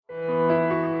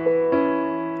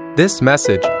This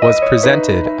message was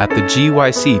presented at the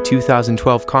GYC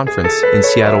 2012 conference in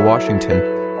Seattle, Washington.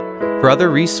 For other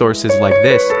resources like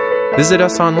this, visit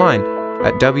us online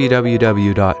at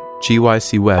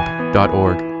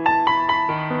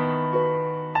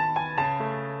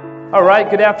www.gycweb.org. All right,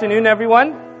 good afternoon,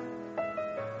 everyone.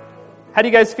 How do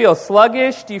you guys feel?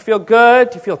 Sluggish? Do you feel good?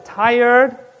 Do you feel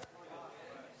tired?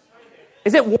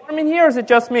 Is it warm in here or is it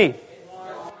just me?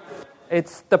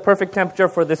 It's the perfect temperature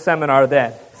for this seminar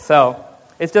then. So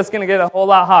it's just going to get a whole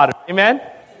lot hotter. Amen?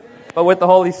 But with the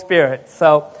Holy Spirit.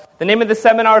 So the name of the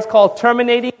seminar is called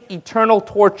Terminating Eternal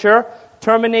Torture.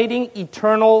 Terminating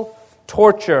Eternal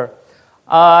Torture.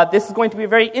 This is going to be a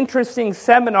very interesting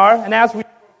seminar. And as we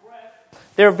progress,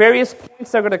 there are various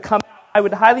points that are going to come out. I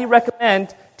would highly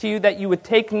recommend to you that you would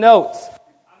take notes.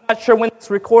 I'm not sure when this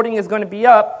recording is going to be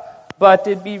up, but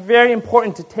it'd be very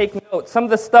important to take notes. Some of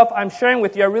the stuff I'm sharing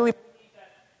with you, I really believe that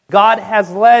God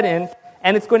has led in,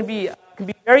 and it's going to be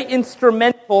very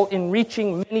instrumental in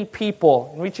reaching many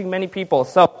people.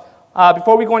 So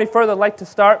before we go any further, I'd like to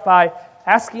start by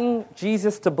asking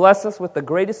Jesus to bless us with the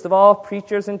greatest of all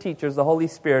preachers and teachers, the Holy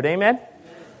Spirit. Amen?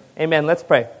 Amen. Let's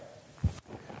pray.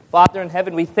 Father in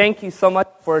heaven, we thank you so much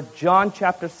for John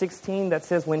chapter 16 that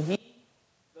says, when the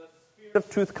Spirit of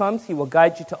truth comes, he will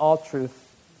guide you to all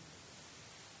truth.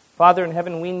 Father in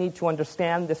heaven, we need to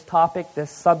understand this topic,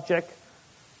 this subject,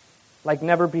 like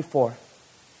never before.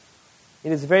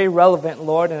 It is very relevant,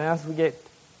 Lord, and as we get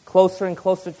closer and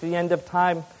closer to the end of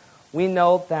time, we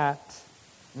know that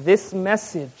this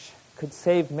message could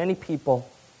save many people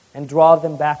and draw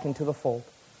them back into the fold.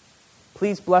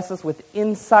 Please bless us with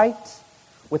insight,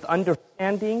 with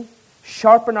understanding,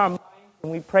 sharpen our minds,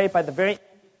 and we pray by the very end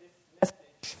of this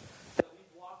message that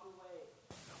we walk away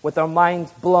with our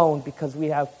minds blown because we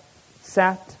have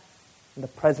sat in the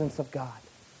presence of God.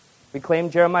 We claim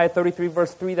Jeremiah 33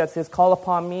 verse 3 that says, call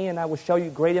upon me and I will show you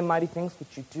great and mighty things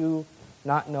which you do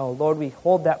not know. Lord, we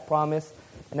hold that promise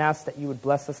and ask that you would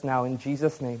bless us now in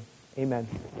Jesus' name. Amen.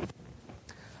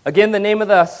 Again, the name of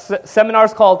the seminar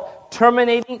is called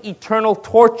Terminating Eternal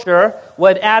Torture,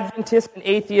 What Adventists and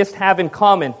Atheists Have in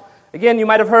Common. Again, you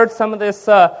might have heard some of this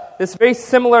very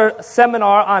similar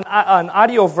seminar on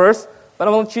audio verse, but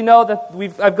I want to let you know that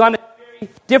I've gone in a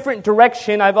very different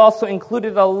direction. I've also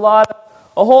included a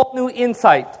whole new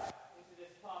insight into this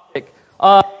topic.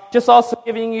 Just also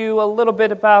giving you a little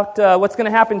bit about what's going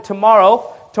to happen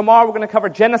tomorrow. Tomorrow we're going to cover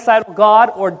genocidal God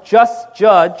or just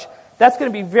judge. That's going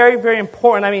to be very, very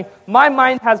important. I mean, my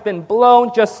mind has been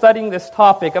blown just studying this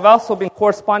topic. I've also been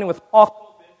corresponding with Paul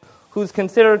Coben, who's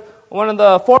considered one of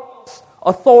the foremost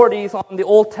authorities on the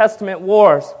Old Testament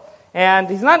wars. And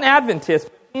he's not an Adventist,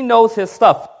 but he knows his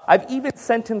stuff. I've even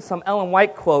sent him some Ellen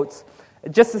White quotes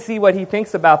just to see what he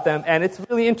thinks about them. And it's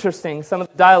really interesting, some of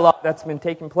the dialogue that's been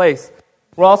taking place.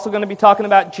 We're also going to be talking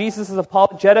about Jesus'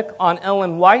 apologetic on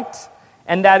Ellen White,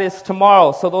 and that is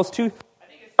tomorrow. So those two, I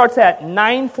think it starts at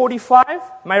 9:45.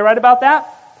 Am I right about that?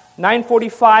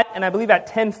 9:45, and I believe at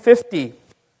 10:50.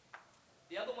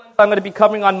 The other ones I'm going to be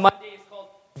covering on Monday is called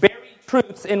Buried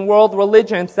Truths in World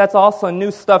Religions. That's also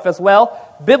new stuff as well.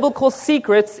 Biblical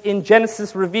Secrets in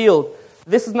Genesis Revealed.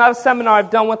 This is not a seminar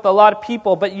I've done with a lot of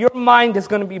people, but your mind is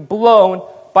going to be blown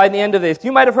by the end of this.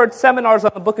 You might have heard seminars on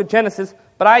the book of Genesis,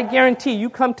 but I guarantee you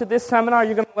come to this seminar,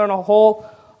 you're going to learn a whole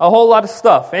lot of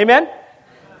stuff. Amen?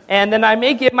 And then I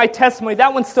may give my testimony.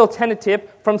 That one's still tentative,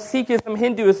 from Sikhism,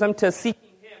 Hinduism to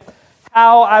seeking Him.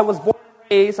 How I was born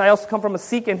and raised. I also come from a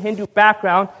Sikh and Hindu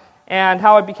background, and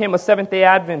how I became a Seventh-day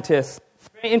Adventist.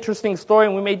 Very interesting story,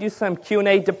 and we may do some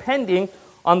Q&A depending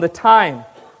on the time.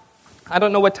 I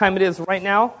don't know what time it is right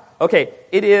now. Okay,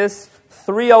 it is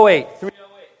 3:08. So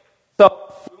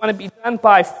we want to be done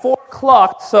by 4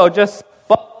 o'clock, so just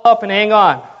buckle up and hang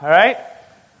on, all right?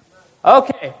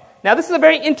 Okay, now this is a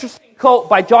very interesting quote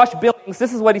by Josh Billings.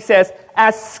 This is what he says: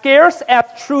 as scarce as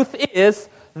truth is,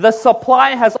 the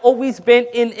supply has always been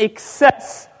in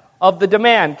excess of the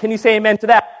demand. Can you say amen to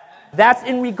that? That's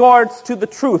in regards to the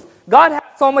truth. God has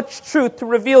so much truth to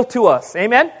reveal to us,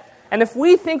 amen? And if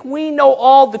we think we know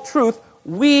all the truth,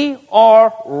 we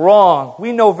are wrong.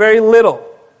 We know very little.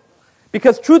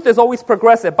 Because truth is always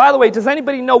progressive. By the way, does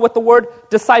anybody know what the word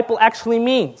disciple actually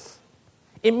means?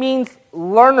 It means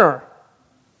learner.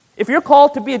 If you're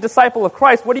called to be a disciple of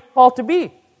Christ, what are you called to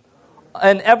be?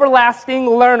 An everlasting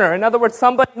learner. In other words,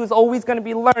 somebody who's always going to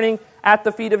be learning at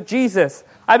the feet of Jesus.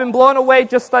 I've been blown away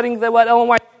just studying what Ellen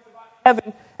White says about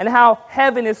heaven, and how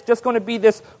heaven is just going to be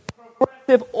this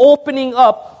progressive opening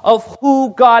up of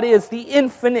who God is, the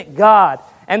infinite God.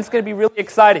 And it's going to be really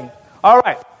exciting. All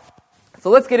right, so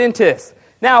let's get into this.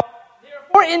 Now, there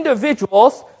are 4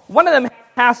 individuals. One of them has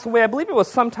passed away. I believe it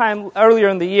was sometime earlier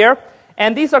in the year.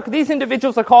 And these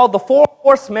individuals are called the Four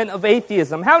Horsemen of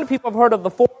Atheism. How many people have heard of the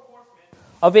Four Horsemen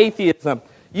of Atheism?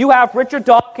 You have Richard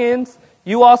Dawkins.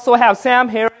 You also have Sam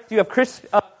Harris. You have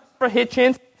Christopher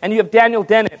Hitchens. And you have Daniel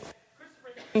Dennett.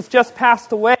 Christopher Hitchens just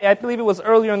passed away. I believe it was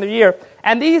earlier in the year.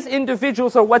 And these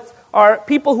individuals are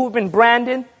people who have been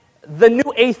branded the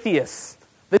new atheists,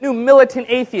 the new militant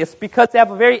atheists, because they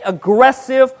have a very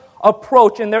aggressive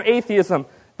approach in their atheism.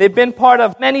 They've been part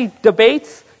of many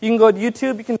debates. You can go to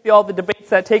YouTube, you can see all the debates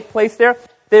that take place there.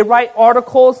 They write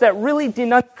articles that really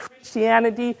denounce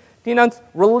Christianity, denounce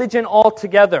religion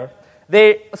altogether.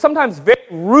 They sometimes very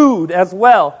rude as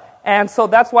well. And so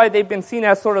that's why they've been seen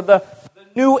as sort of the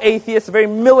new atheists, very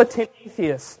militant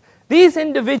atheists. These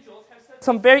individuals have said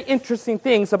some very interesting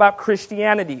things about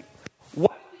Christianity.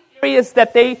 One of the areas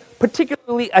that they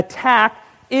particularly attack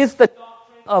is the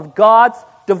doctrine of God's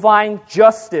divine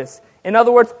justice. In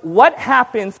other words, what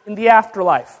happens in the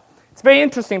afterlife? It's very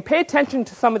interesting. Pay attention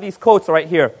to some of these quotes right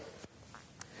here.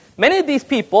 Many of these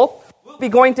people will be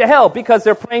going to hell because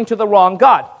they're praying to the wrong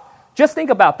God. Just think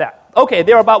about that. Okay,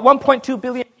 there are about 1.2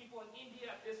 billion people in India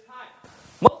at this time.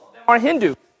 Most of them are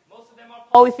Hindu. Most of them are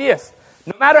polytheists.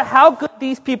 No matter how good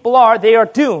these people are, they are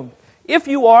doomed. If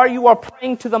you are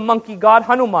praying to the monkey god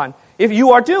Hanuman. If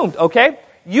you are doomed, okay?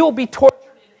 You'll be tortured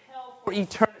in hell for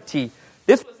eternity.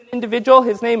 This was an individual,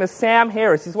 his name is Sam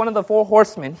Harris. He's one of the Four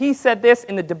Horsemen. He said this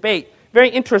in a debate. Very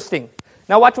interesting.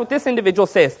 Now watch what this individual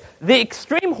says. The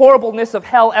extreme horribleness of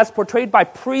hell as portrayed by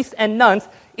priests and nuns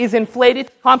is inflated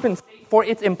to compensate for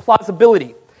its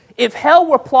implausibility. If hell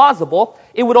were plausible,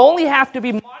 it would only have to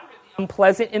be moderately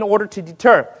unpleasant in order to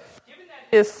deter. Given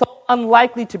that it is so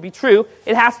unlikely to be true,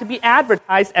 it has to be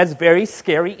advertised as very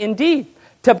scary indeed,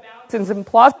 to balance its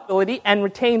implausibility and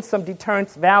retain some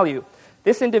deterrence value.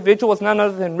 This individual is none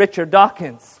other than Richard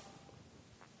Dawkins.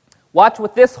 Watch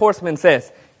what this horseman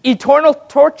says. Eternal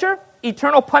torture,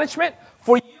 eternal punishment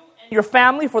for you and your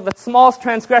family for the smallest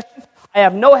transgression. I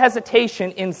have no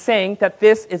hesitation in saying that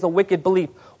this is a wicked belief.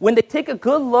 When they take a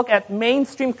good look at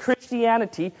mainstream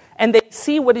Christianity and they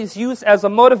see what is used as a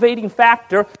motivating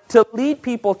factor to lead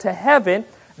people to heaven,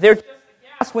 they're just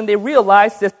aghast when they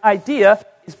realize this idea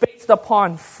is based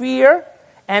upon fear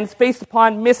and it's based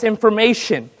upon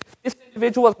misinformation. This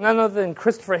individual is none other than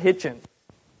Christopher Hitchens.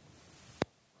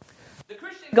 The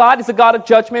Christian God is a God of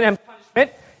judgment and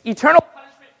punishment, eternal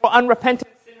punishment for unrepentant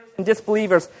sinners and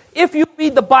disbelievers. If you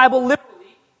read the Bible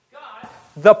literally, God,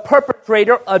 the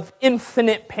perpetrator of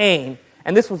infinite pain.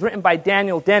 And this was written by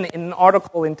Daniel Dennett in an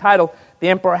article entitled, The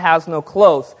Emperor Has No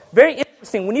Clothes. Very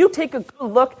interesting. When you take a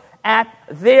good look at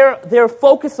their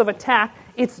focus of attack,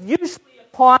 it's usually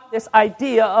upon this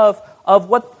idea of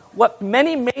what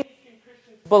many mainstream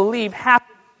Christians believe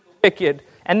happens to the wicked,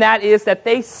 and that is that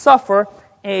they suffer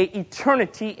an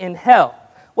eternity in hell.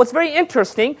 What's very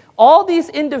interesting, all these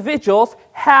individuals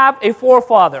have a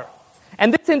forefather.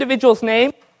 And this individual's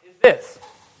name is this.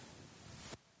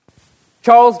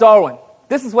 Charles Darwin.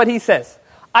 This is what he says.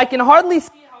 I can hardly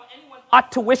see how anyone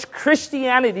ought to wish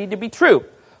Christianity to be true.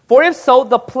 For if so,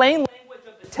 the plain language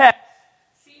of the text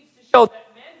seems to show that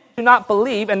men who do not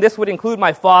believe, and this would include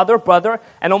my father, brother,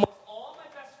 and almost all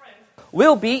my best friends,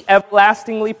 will be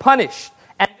everlastingly punished.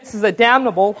 And this is a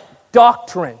damnable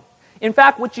doctrine. In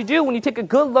fact, what you do when you take a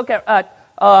good look at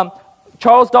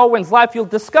Charles Darwin's life, you'll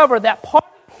discover that part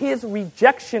of his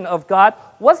rejection of God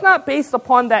was not based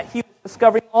upon that he was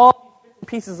discovering all these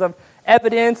pieces of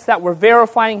evidence that were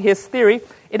verifying his theory.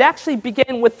 It actually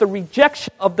began with the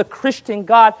rejection of the Christian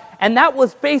God, and that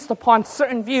was based upon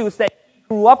certain views that he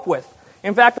grew up with.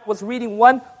 In fact, I was reading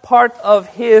one part of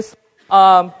his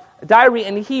diary,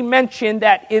 and he mentioned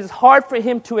that it is hard for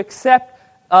him to accept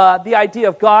the idea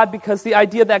of God, because the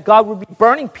idea that God would be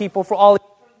burning people for all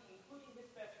eternity, including his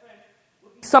best friend,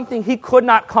 would be something he could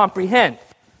not comprehend.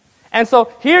 And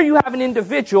so here you have an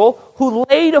individual who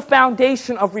laid a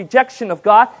foundation of rejection of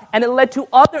God, and it led to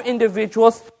other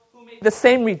individuals who made the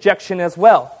same rejection as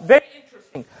well. Very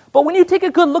interesting. But when you take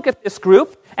a good look at this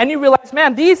group, and you realize,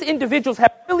 man, these individuals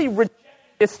have really rejected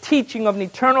this teaching of an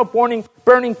eternal burning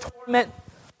torment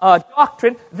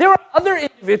doctrine, there are other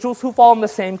individuals who fall in the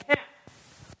same camp.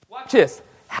 Watch this.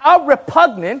 How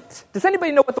repugnant, does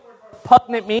anybody know what the word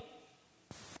repugnant means?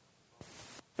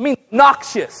 It means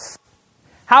noxious.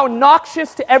 How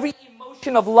noxious to every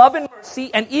emotion of love and mercy,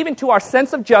 and even to our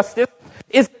sense of justice,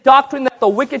 is the doctrine that the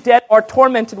wicked dead are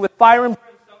tormented with fire and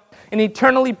brimstone in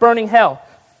eternally burning hell.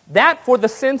 That for the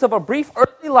sins of a brief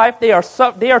earthly life, they are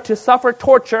to suffer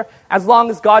torture as long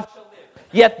as God shall live.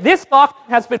 Yet this doctrine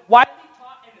has been widely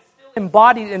taught and is still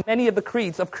embodied in many of the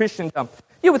creeds of Christendom.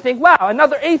 You would think, wow,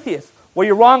 another atheist. Well,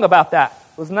 you're wrong about that.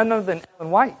 was none other than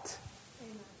Ellen White.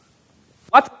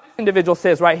 Watch what this individual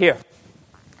says right here.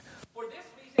 For this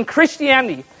reason,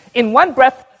 Christianity, in one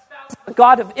breath, espouses the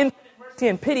God of infinite mercy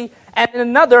and pity, and in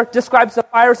another describes the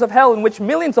fires of hell in which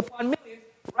millions upon millions,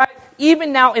 right,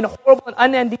 even now in horrible and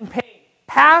unending pain,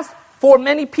 has, for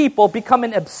many people, become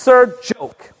an absurd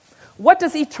joke. What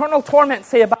does eternal torment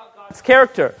say about God's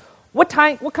character? What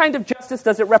kind of justice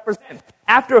does it represent?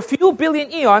 After a few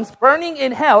billion eons burning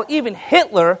in hell, even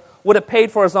Hitler would have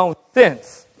paid for his own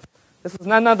sins. This was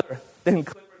none other than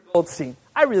Clifford Goldstein.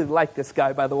 I really like this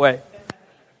guy, by the way.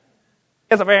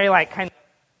 He has a very,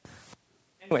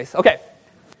 Anyways, okay.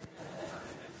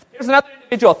 Here's another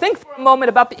individual. Think for a moment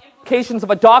about the implications of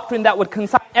a doctrine that would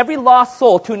consign every lost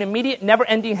soul to an immediate,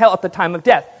 never-ending hell at the time of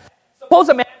death. Suppose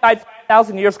a man died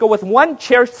 5,000 years ago with one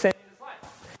cherished sin in his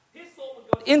life. His soul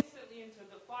would go instantly into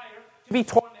the fire to be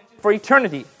tormented for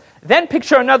eternity. Then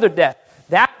picture another death,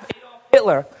 that of Adolf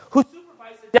Hitler, who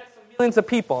supervised the deaths of millions of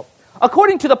people.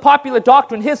 According to the popular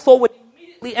doctrine, his soul would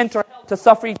immediately enter hell to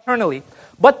suffer eternally.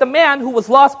 But the man who was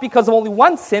lost because of only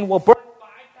one sin will burn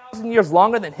 5,000 years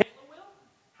longer than Hitler will?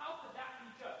 How could that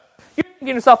be just? You're thinking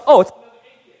to yourself, oh, it's another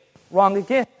atheist. Wrong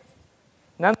again.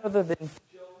 None other than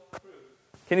Joe Cruz.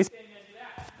 Can you say amen to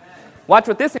that? Watch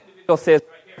what this individual says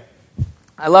right here.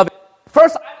 I love it.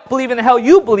 First, I don't believe in the hell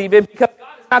you believe in because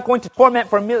God is not going to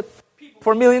torment people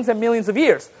for millions and millions of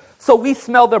years. So we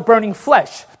smell their burning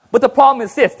flesh. But the problem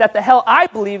is this, that the hell I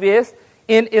believe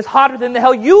in is hotter than the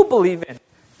hell you believe in.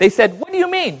 They said, what do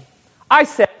you mean? I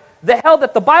said, the hell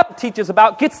that the Bible teaches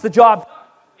about gets the job done.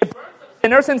 It burns up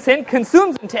sinners and sin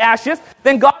consumes them to ashes,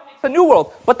 then God makes a new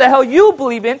world. But the hell you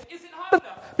believe in isn't hot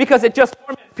enough because it just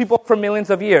torments people for millions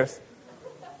of years.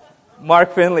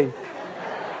 Mark Finley.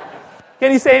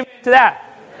 Can you say amen to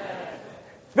that?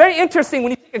 It's very interesting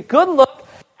when you take a good look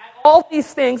at all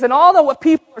these things and all of what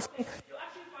people are saying. You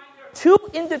actually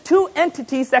find there are two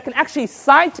entities that can actually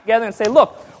side together and say,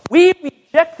 look, we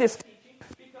reject this teaching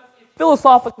because it's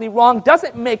philosophically wrong,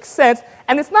 doesn't make sense,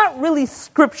 and it's not really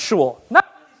scriptural.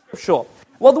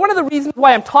 Well, one of the reasons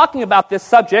why I'm talking about this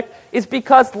subject is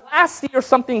because last year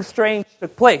something strange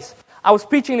took place. I was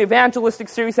preaching an evangelistic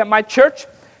series at my church,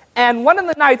 and one of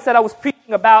the nights that I was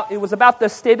preaching about, it was about the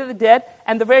state of the dead,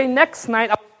 and the very next night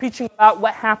I was preaching about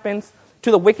what happens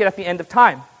to the wicked at the end of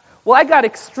time. Well, I got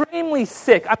extremely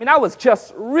sick. I mean, I was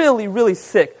just really, really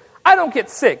sick. I don't get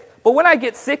sick, but when I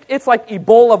get sick, it's like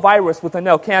Ebola virus with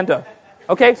Kanda.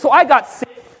 Okay, so I got sick.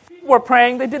 People were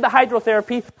praying. They did the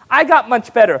hydrotherapy. I got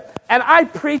much better, and I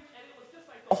preached, and it was just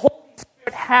like the Holy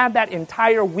Spirit had that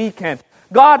entire weekend.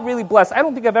 God really blessed. I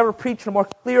don't think I've ever preached a more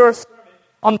clearer sermon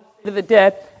on the state of the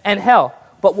dead and hell.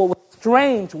 But what was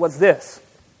strange was this.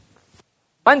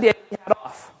 One day we had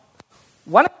off.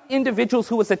 One of the individuals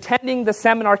who was attending the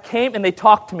seminar came and they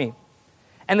talked to me.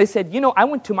 And they said, I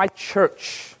went to my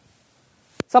church.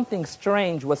 Something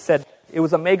strange was said. It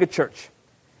was a mega church.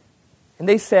 And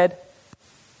they said,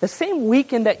 the same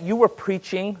weekend that you were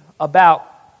preaching about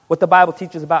what the Bible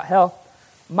teaches about hell,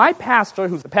 my pastor,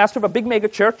 who's the pastor of a big mega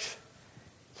church,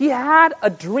 he had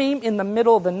a dream in the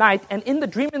middle of the night. And in the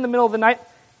dream in the middle of the night,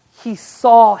 he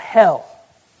saw hell.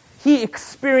 He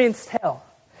experienced hell.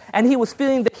 And he was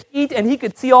feeling the heat, and he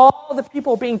could see all the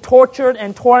people being tortured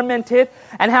and tormented,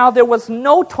 and how there was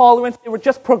no tolerance. They were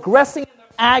just progressing in their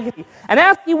agony. And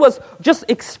as he was just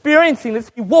experiencing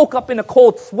this, he woke up in a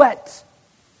cold sweat.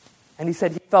 And he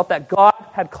said he felt that God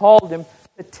had called him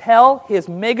to tell his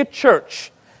mega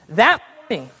church that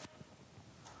morning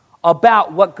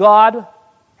about what God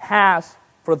has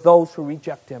for those who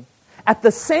reject him. At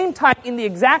the same time, in the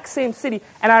exact same city,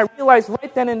 and I realized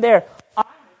right then and there, I'm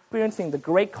experiencing the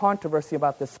great controversy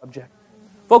about this subject.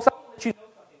 Folks, I want to let you know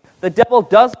something. The devil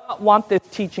does not want this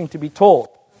teaching to be told.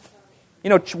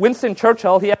 Winston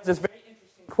Churchill, he has this very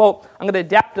interesting quote. I'm going to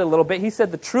adapt it a little bit. He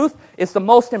said, the truth is the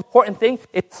most important thing.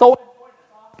 It's so important,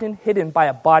 it's often hidden by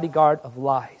a bodyguard of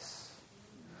lies.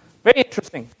 Very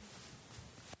interesting.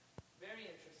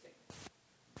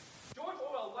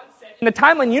 In a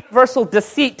time when universal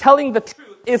deceit, telling the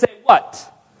truth, is a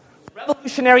what?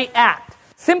 Revolutionary act.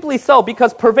 Simply so,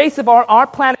 because pervasive on our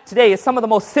planet today is some of the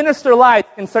most sinister lies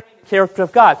concerning the character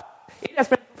of God. It has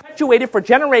been perpetuated for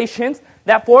generations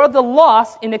that for the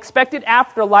lost in expected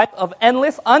afterlife of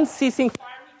endless, unceasing, fiery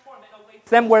torment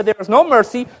awaits them where there is no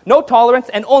mercy, no tolerance,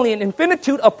 and only an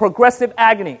infinitude of progressive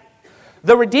agony.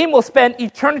 The redeemed will spend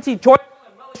eternity joyful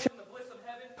and relishing the bliss of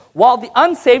heaven, while the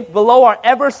unsaved below are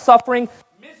ever suffering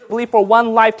for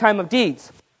one lifetime of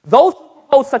deeds. Those who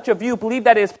propose such a view believe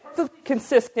that it is perfectly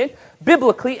consistent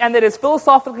biblically and that it is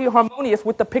philosophically harmonious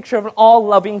with the picture of an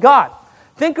all-loving God.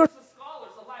 Thinkers and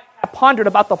scholars alike have pondered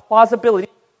about the plausibility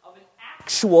of an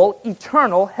actual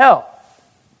eternal hell.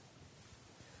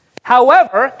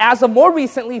 However, as of more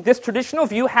recently, this traditional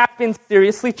view has been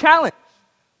seriously challenged.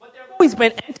 But there have always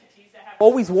been entities that have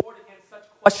always warred against such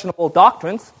questionable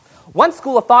doctrines. One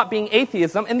school of thought being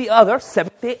atheism, and the other,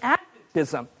 Seventh-day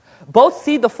Adventism. Both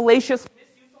see the fallacious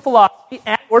misuse of philosophy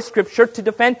and or scripture to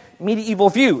defend medieval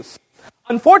views.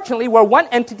 Unfortunately, where one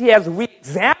entity has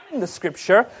re-examined the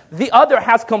scripture, the other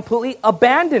has completely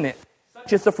abandoned it.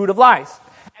 Such is the fruit of lies.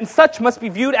 And such must be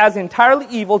viewed as entirely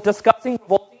evil, disgusting,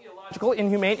 revolting, illogical,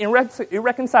 inhumane,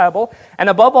 irreconcilable, and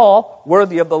above all,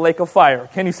 worthy of the lake of fire.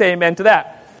 Can you say amen to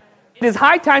that? It is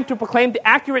high time to proclaim the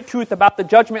accurate truth about the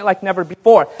judgment like never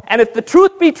before. And if the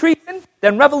truth be treason,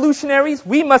 then revolutionaries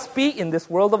we must be in this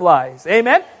world of lies.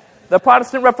 Amen? The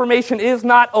Protestant Reformation is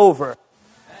not over.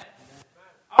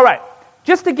 All right.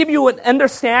 Just to give you an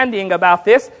understanding about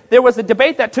this, there was a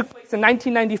debate that took place in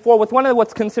 1994 with one of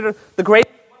what's considered the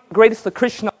greatest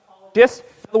Christian apologists,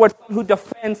 in other words, someone who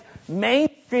defends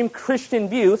mainstream Christian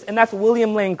views, and that's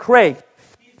William Lane Craig.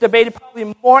 He's debated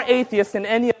probably more atheists than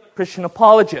any other Christian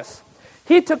apologist.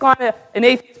 He took on an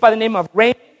atheist by the name of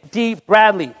Raymond D.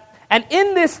 Bradley. And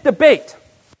in this debate,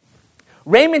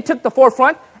 Raymond took the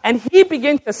forefront, and he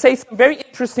began to say some very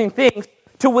interesting things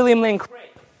to William Lane Craig.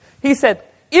 He said,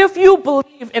 if you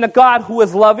believe in a God who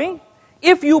is loving,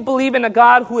 if you believe in a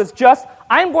God who is just,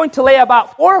 I'm going to lay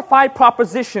about 4 or 5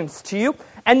 propositions to you,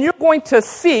 and you're going to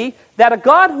see that a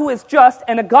God who is just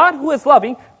and a God who is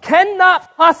loving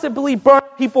cannot possibly burn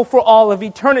people for all of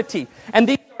eternity. And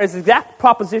these are his exact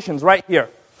propositions right here.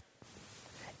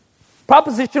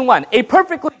 Proposition 1, a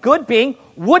perfectly good being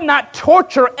would not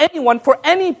torture anyone for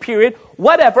any period,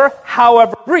 whatever,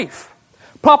 however brief.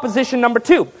 Proposition number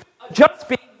 2, a just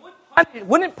being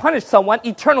wouldn't punish someone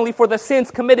eternally for the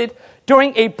sins committed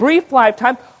during a brief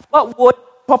lifetime, but would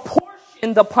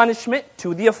proportion the punishment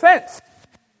to the offense.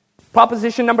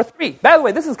 Proposition number 3. By the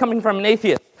way, this is coming from an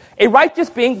atheist. A righteous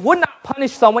being would not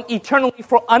punish someone eternally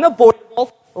for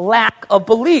unavoidable lack of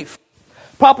belief.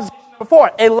 Proposition number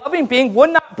 4. A loving being would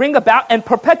not bring about and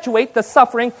perpetuate the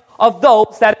suffering of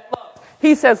those that it loves.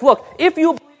 He says, look, if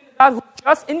you believe in a God who's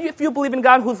just, and if you believe in a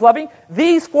God who's loving,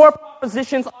 these 4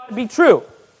 propositions ought to be true.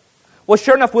 Well,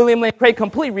 sure enough, William Lane Craig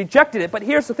completely rejected it. But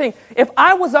here's the thing. If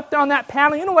I was up there on that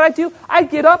panel, you know what I'd do? I'd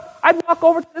get up, I'd walk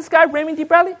over to this guy, Raymond D.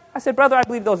 Bradley. I said, brother, I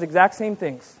believe those exact same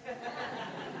things.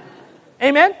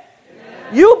 Amen?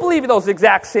 You believe those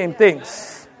exact same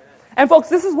things. And folks,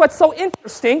 this is what's so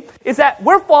interesting, is that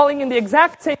we're falling in the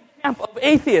exact same camp of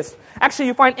atheists. Actually,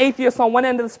 you find atheists on one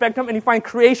end of the spectrum, and you find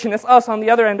creationists, us, on the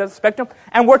other end of the spectrum,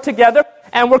 and we're together,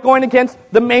 and we're going against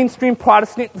the mainstream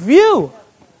Protestant view.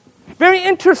 Very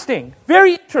interesting.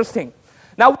 Very interesting.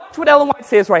 Now, watch what Ellen White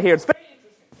says right here. It's very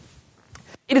interesting.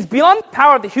 It is beyond the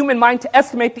power of the human mind to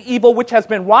estimate the evil which has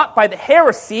been wrought by the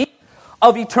heresy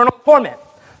of eternal torment.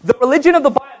 The religion of the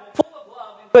Bible, full of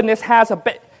love and goodness,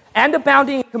 and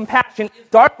abounding in compassion, is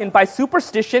darkened by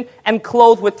superstition and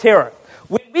clothed with terror.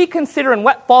 When we consider in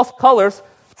what false colors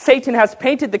Satan has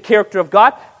painted the character of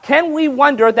God, can we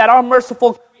wonder that our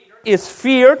merciful Creator is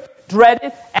feared,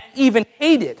 dreaded, and even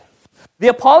hated? The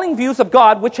appalling views of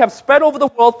God, which have spread over the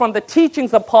world from the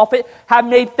teachings of prophet, have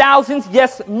made thousands,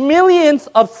 yes, millions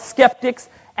of skeptics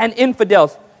and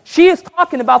infidels. She is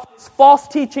talking about this false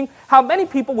teaching, how many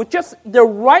people with just their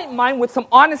right mind, with some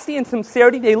honesty and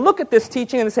sincerity, they look at this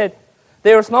teaching and they said,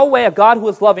 there is no way a God who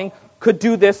is loving could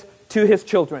do this to his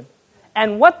children.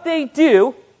 And what they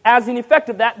do, as an effect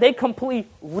of that, they completely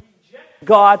reject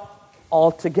God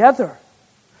altogether.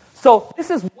 So this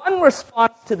is one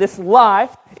response to this lie,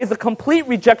 is a complete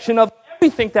rejection of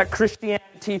everything that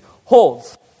Christianity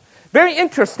holds. Very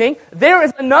interesting. There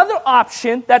is another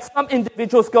option that some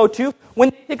individuals go to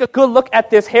when they take a good look at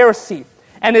this heresy.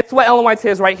 And it's what Ellen White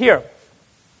says right here.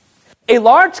 A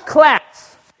large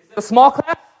class, is it a small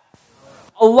class?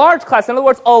 A large class, in other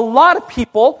words, a lot of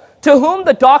people to whom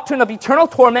the doctrine of eternal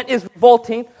torment is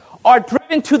revolting are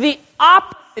driven to the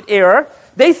opposite error.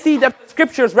 They see that the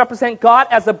scriptures represent God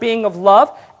as a being of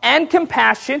love and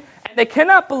compassion, and they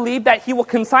cannot believe that he will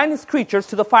consign his creatures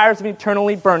to the fires of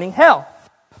eternally burning hell.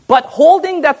 But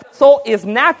holding that the soul is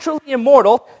naturally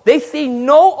immortal, they see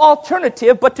no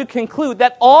alternative but to conclude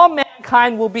that all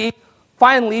mankind will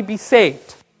finally be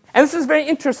saved. And this is very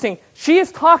interesting. She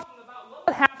is talking about what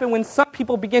would happen when some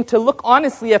people begin to look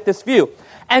honestly at this view.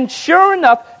 And sure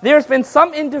enough, there's been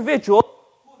some individuals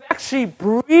who've actually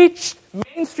breached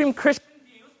mainstream Christian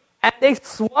views, and they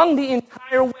swung the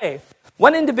entire way.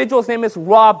 One individual's name is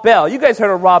Rob Bell. You guys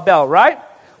heard of Rob Bell, right?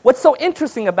 What's so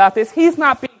interesting about this, he's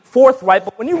not being forthright,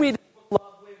 but when you read his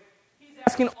book,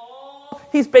 Love,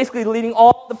 he's basically leading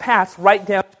all the paths right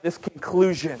down to this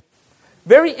conclusion.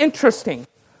 Very interesting.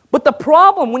 But the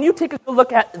problem, when you take a good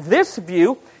look at this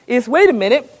view, is, wait a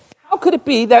minute, how could it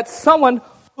be that someone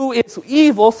who is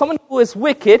evil, someone who is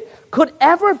wicked, could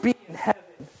ever be in heaven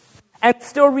and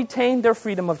still retain their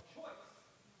freedom of choice?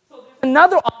 So there's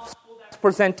another obstacle that's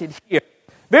presented here.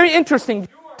 Very interesting. You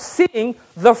are seeing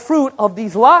the fruit of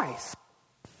these lies.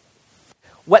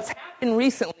 What's happened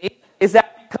recently is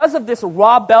that because of this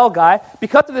Rob Bell guy,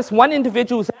 because of this one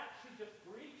individual who's actually just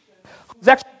preached, who's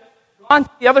actually just gone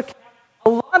to the other camp, a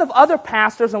lot of other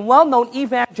pastors and well-known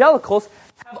evangelicals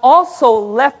have also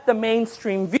left the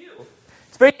mainstream view.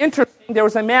 It's very interesting. There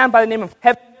was a man by the name of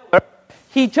Kevin Miller.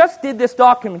 He just did this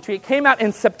documentary. It came out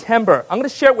in September. I'm going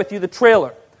to share it with you, the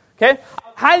trailer. Okay?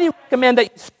 I highly recommend that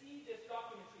you see this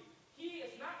documentary. He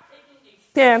is not taking a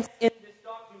stance in this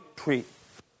documentary.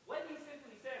 What he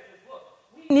simply says is, look,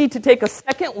 we need to take a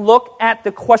second look at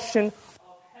the question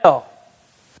of hell.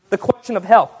 The question of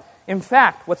hell. In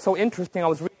fact, what's so interesting, I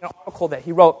was reading an article that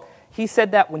he wrote. He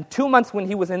said that when 2 months when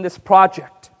he was in this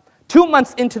project, 2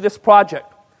 months into this project,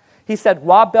 he said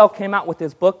Rob Bell came out with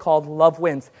this book called Love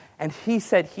Wins. And he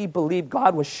said he believed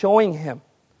God was showing him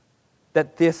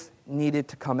that this needed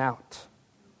to come out.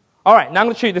 All right, now I'm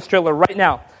going to show you this trailer right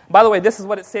now. By the way, this is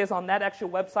what it says on that actual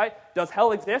website. Does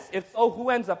hell exist? If so, who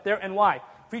ends up there and why?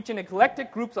 Featuring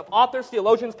eclectic groups of authors,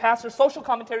 theologians, pastors, social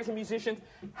commentators, and musicians,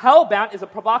 Hellbound is a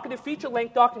provocative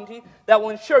feature-length documentary that will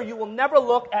ensure you will never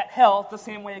look at hell the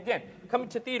same way again. Coming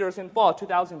to theaters in fall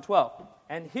 2012.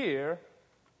 And here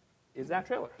is that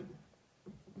trailer.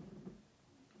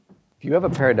 If you have a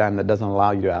paradigm that doesn't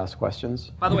allow you to ask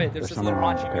questions... By the way, there's this little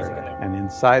raunchy music in there. And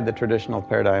inside the traditional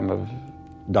paradigm of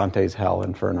Dante's Hell,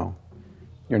 Inferno,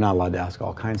 you're not allowed to ask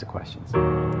all kinds of questions.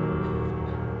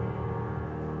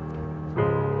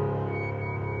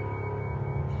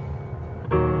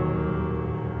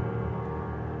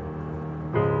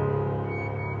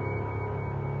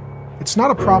 It's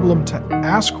not a problem to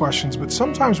ask questions, but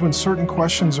sometimes when certain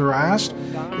questions are asked,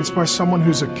 it's by someone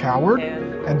who's a coward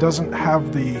and doesn't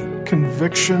have the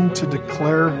conviction to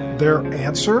declare their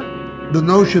answer. The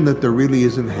notion that there really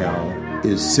isn't hell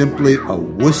is simply a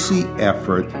wussy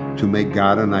effort to make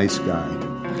God a nice guy.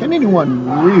 Can anyone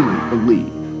really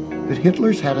believe that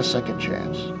Hitler's had a second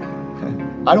chance?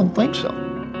 I don't think so.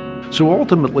 So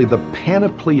ultimately, the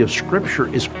panoply of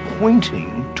Scripture is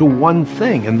pointing to one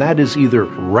thing, and that is either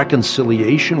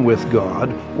reconciliation with God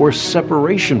or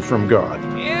separation from God.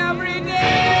 Every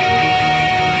day!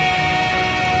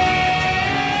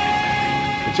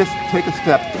 Just take a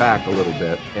step back a little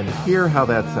bit and hear how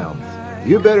that sounds.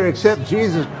 You better accept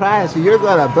Jesus Christ or you're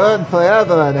going to burn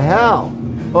forever in hell.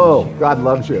 Oh, God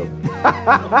loves you.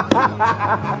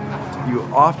 You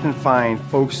often find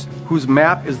folks whose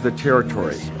map is the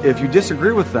territory. If you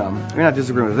disagree with them, you're not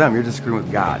disagreeing with them, you're disagreeing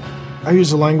with God. I use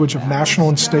the language of national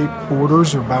and state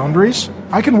borders or boundaries.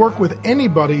 I can work with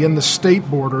anybody in the state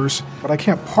borders, but I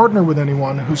can't partner with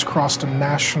anyone who's crossed a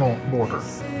national border.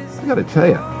 I got to tell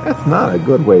you, that's not a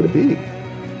good way to be.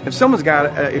 If someone's got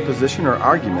a position or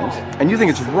argument and you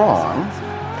think it's wrong,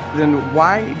 then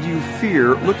why do you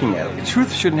fear looking at it?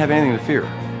 Truth shouldn't have anything to fear.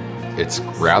 It's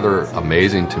rather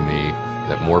amazing to me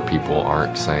that more people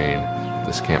aren't saying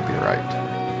this can't be right.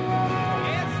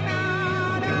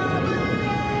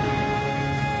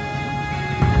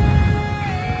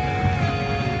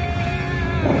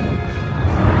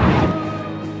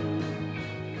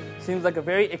 Seems like a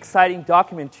very exciting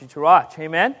documentary to watch,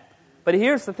 amen? But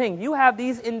here's the thing. You have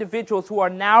these individuals who are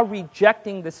now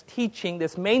rejecting this teaching,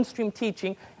 this mainstream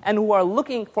teaching, and who are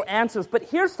looking for answers. But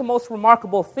here's the most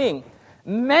remarkable thing.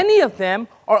 Many of them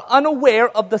are unaware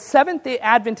of the Seventh-day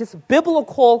Adventist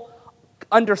biblical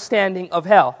understanding of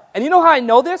hell. And you know how I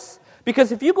know this?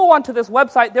 Because if you go onto this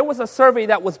website, there was a survey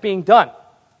that was being done.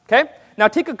 Okay? Now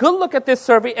take a good look at this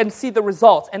survey and see the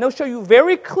results. And they'll show you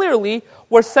very clearly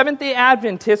where Seventh-day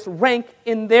Adventists rank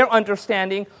in their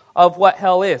understanding of what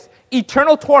hell is.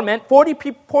 Eternal torment,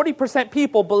 40%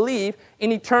 people believe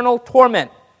in eternal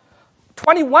torment.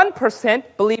 21%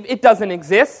 believe it doesn't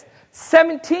exist.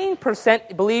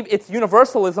 17% believe it's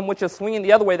universalism, which is swinging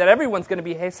the other way, that everyone's going to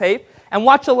be safe. And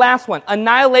watch the last one,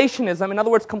 annihilationism, in other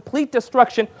words, complete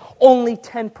destruction, only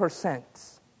 10%.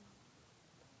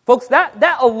 Folks,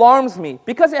 that alarms me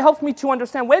because it helps me to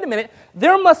understand, wait a minute,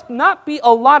 there must not be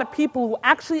a lot of people who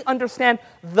actually understand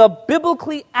the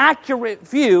biblically accurate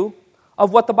view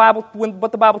of what the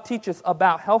Bible teaches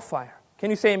about hellfire.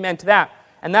 Can you say amen to that?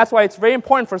 And that's why it's very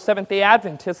important for Seventh-day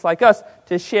Adventists like us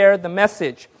to share the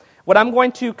message. What I'm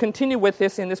going to continue with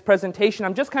in this presentation,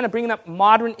 I'm just kind of bringing up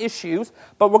modern issues,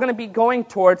 but we're going to be going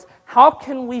towards how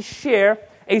can we share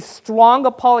a strong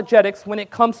apologetics when it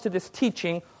comes to this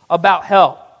teaching about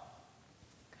hell.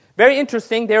 Very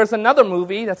interesting. There's another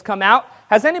movie that's come out.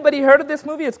 Has anybody heard of this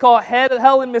movie? It's called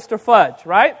Hell and Mr. Fudge,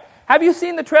 right? Have you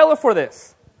seen the trailer for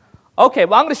this? Okay,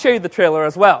 well, I'm going to show you the trailer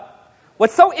as well.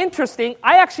 What's so interesting,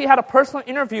 I actually had a personal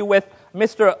interview with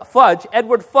Mr. Fudge,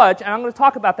 Edward Fudge, and I'm going to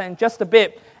talk about that in just a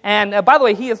bit. And by the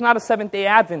way, he is not a Seventh-day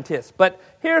Adventist, but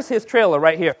here's his trailer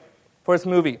right here for his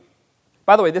movie.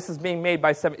 By the way, this is made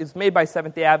by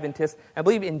Seventh-day Adventists. I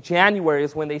believe in January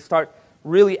is when they start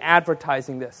really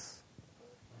advertising this.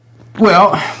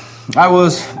 Well, I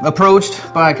was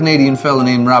approached by a Canadian fellow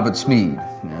named Robert Smead,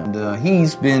 and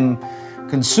he's been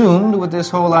consumed with this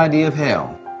whole idea of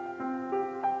hell.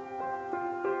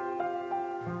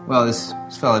 Well, this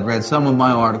fellow had read some of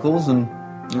my articles and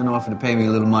offered to pay me a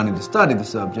little money to study the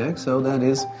subject, so that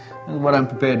is what I'm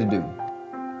prepared to do.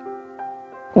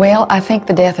 Well, I think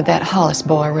the death of that Hollis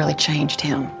boy really changed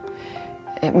him.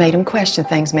 It made him question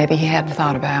things maybe he hadn't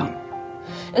thought about.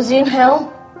 Is he in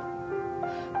hell?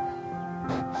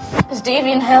 Is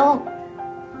Davy in hell?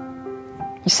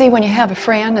 You see, when you have a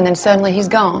friend and then suddenly he's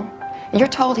gone, and you're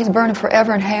told he's burning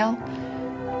forever in hell,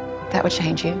 that would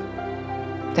change you.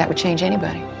 That would change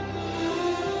anybody.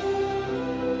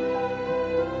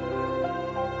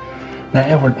 Now,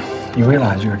 Edward, you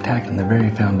realize you're attacking the very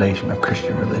foundation of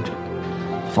Christian religion.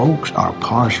 Folks are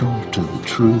partial to the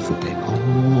truth that they've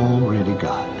already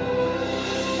got.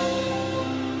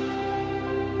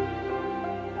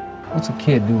 What's a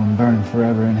kid doing burning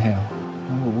forever in hell?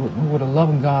 Would a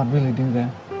loving God really do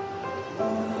that?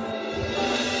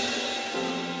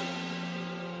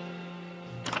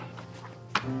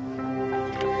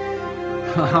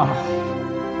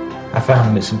 I found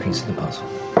a missing piece of the puzzle.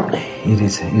 It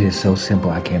is so simple,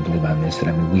 I can't believe I missed it.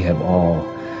 I mean, we have all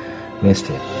missed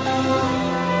it.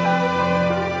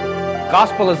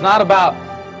 Gospel is not about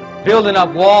building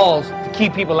up walls to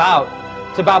keep people out.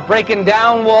 It's about breaking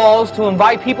down walls to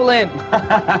invite people in.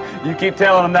 You keep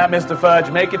telling them that, Mr. Fudge.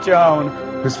 Make it your own.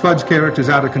 This Fudge character's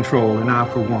out of control, and I,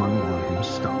 for one, want him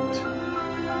stopped.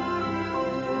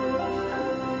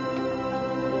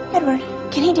 Edward,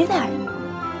 can he do that?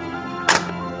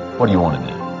 What do you want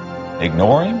to do?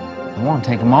 Ignore him? I want to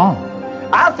take him on.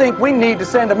 I think we need to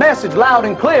send a message loud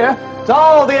and clear to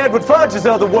all the Edward Fudges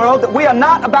of the world that we are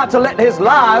not about to let his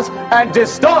lies and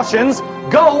distortions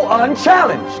go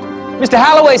unchallenged. Mr.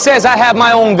 Holloway says I have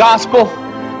my own gospel,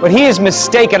 but he is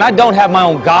mistaken. I don't have my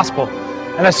own gospel.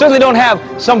 And I certainly don't have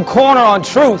some corner on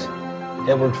truth.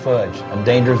 Edward Fudge, A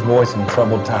Dangerous Voice in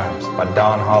Troubled Times by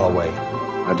Don Holloway.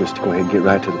 I'll just go ahead and get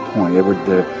right to the point, Edward.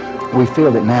 We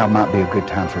feel that now might be a good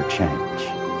time for a change.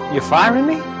 You're firing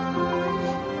me?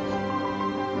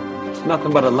 It's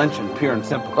nothing but a lynching, pure and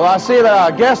simple. Well, I see that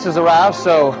our guest has arrived,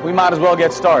 so we might as well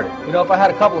get started. You know, if I had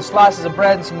a couple of slices of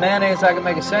bread and some mayonnaise, I could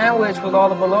make a sandwich with all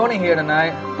the bologna here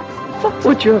tonight. What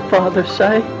would your father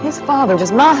say? His father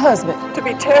was my husband. To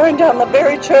be tearing down the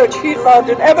very church he loved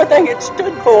and everything it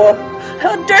stood for.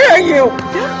 How dare you!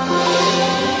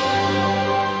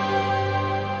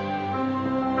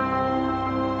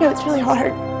 You know, it's really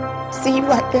hard to see you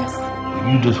like this.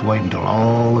 You just wait until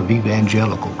all of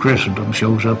evangelical Christendom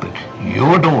shows up at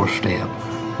your doorstep,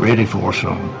 ready for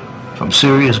some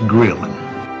serious grilling.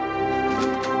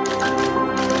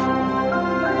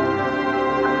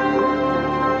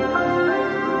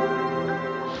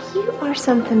 You are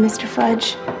something, Mr.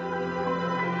 Fudge.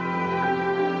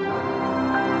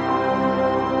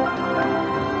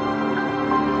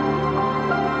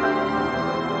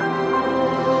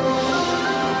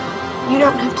 You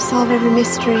don't have to solve every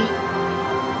mystery.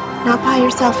 Not by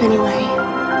yourself, anyway.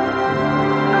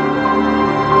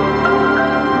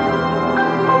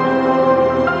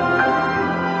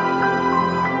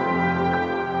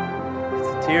 It's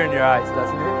a tear in your eyes,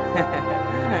 doesn't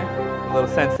it? A little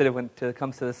sensitive when it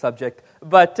comes to the subject.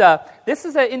 But this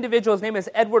is an individual, his name is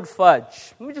Edward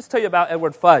Fudge. Let me just tell you about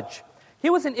Edward Fudge. He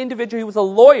was an individual, he was a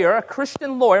lawyer, a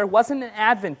Christian lawyer, wasn't an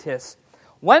Adventist.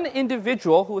 One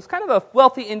individual who was kind of a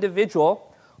wealthy individual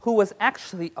who was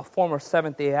actually a former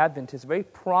Seventh-day Adventist, very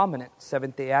prominent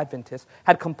Seventh-day Adventist,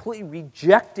 had completely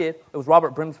rejected, it was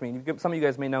Robert Brimsby, some of you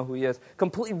guys may know who he is,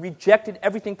 completely rejected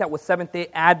everything that was Seventh-day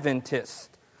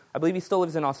Adventist. I believe he still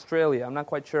lives in Australia. I'm not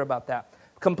quite sure about that.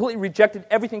 Completely rejected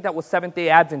everything that was Seventh-day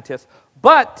Adventist.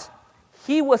 But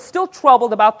he was still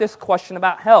troubled about this question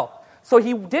about hell. So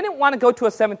he didn't want to go to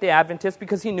a Seventh-day Adventist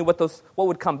because he knew what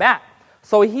would come back.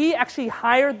 So he actually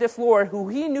hired this lawyer who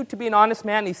he knew to be an honest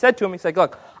man. He said to him, he said,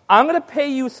 look, I'm going to pay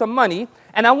you some money,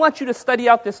 and I want you to study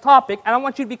out this topic, and I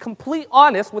want you to be completely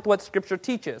honest with what Scripture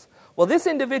teaches. Well, this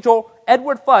individual,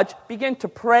 Edward Fudge, began to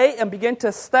pray and began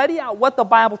to study out what the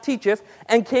Bible teaches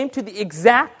and came to the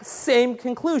exact same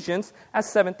conclusions as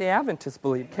Seventh-day Adventists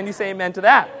believe. Can you say amen to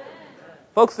that?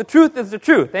 Folks, the truth is the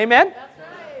truth. Amen?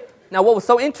 Now, what was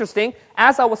so interesting,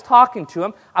 as I was talking to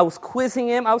him, I was quizzing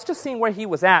him, I was just seeing where he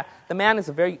was at. The man is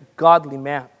a very godly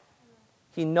man.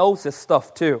 He knows this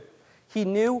stuff too. He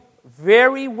knew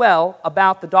very well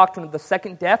about the doctrine of the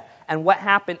second death and what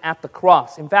happened at the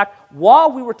cross. In fact,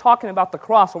 while we were talking about the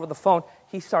cross over the phone,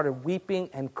 he started weeping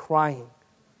and crying.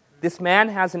 This man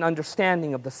has an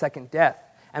understanding of the second death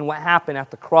and what happened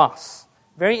at the cross.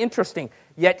 Very interesting.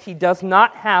 Yet he does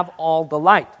not have all the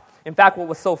light. In fact, what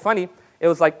was so funny, it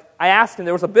was like, I asked him,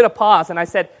 there was a bit of pause, and I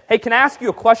said, hey, can I ask you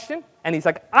a question? And he's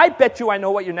like, I bet you I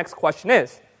know what your next question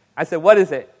is. I said, what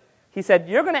is it? He said,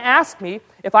 you're going to ask me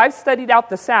if I've studied out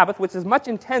the Sabbath with as much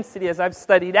intensity as I've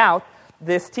studied out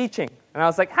this teaching. And I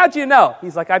was like, how'd you know?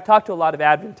 He's like, I've talked to a lot of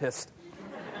Adventists.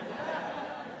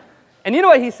 And you know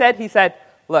what he said? He said,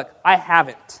 look, I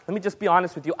haven't. Let me just be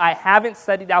honest with you. I haven't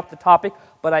studied out the topic,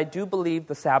 but I do believe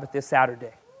the Sabbath is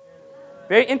Saturday.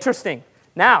 Very interesting.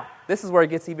 Now, this is where it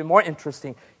gets even more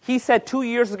interesting. He said 2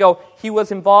 years ago he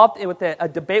was involved with a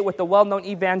debate with the well-known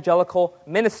evangelical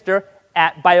minister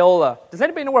at Biola. Does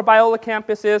anybody know where Biola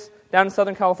campus is down in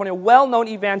Southern California? Well-known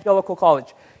evangelical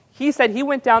college. He said he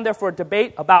went down there for a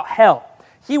debate about hell.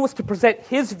 He was to present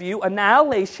his view,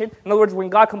 annihilation, in other words, when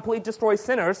God completely destroys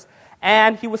sinners,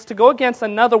 and he was to go against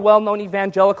another well-known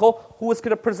evangelical who was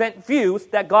going to present views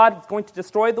that God is going to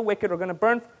destroy the wicked or going to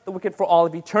burn the wicked for all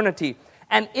of eternity.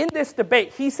 And in this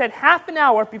debate, he said half an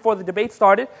hour before the debate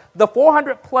started, the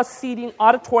 400-plus seating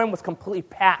auditorium was completely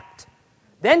packed.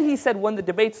 Then he said when the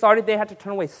debate started, they had to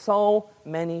turn away so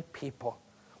many people,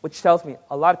 which tells me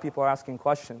a lot of people are asking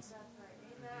questions.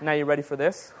 Right. Now, you ready for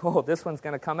this? Oh, this one's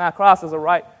going to come across as a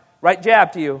right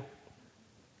jab to you.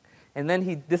 And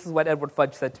then this is what Edward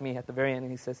Fudge said to me at the very end,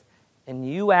 and he says, and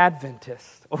you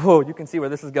Adventists, oh, you can see where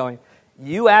this is going.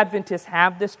 You Adventists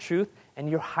have this truth, and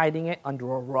you're hiding it under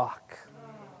a rock.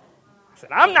 I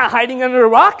said, I'm not hiding under a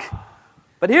rock.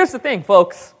 But here's the thing,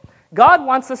 folks. God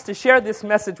wants us to share this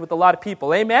message with a lot of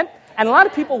people, amen? And a lot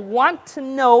of people want to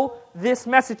know this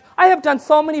message. I have done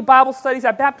so many Bible studies.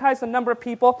 I've baptized a number of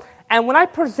people. And when I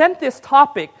present this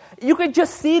topic, you can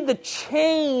just see the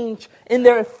change in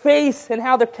their face and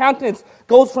how their countenance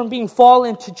goes from being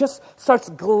fallen to just starts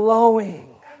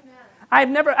glowing.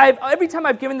 Every time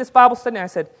I've given this Bible study, I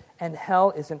said, and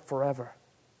hell isn't forever.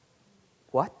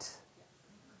 What?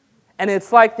 And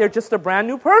it's like they're just a brand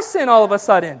new person all of a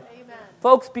sudden.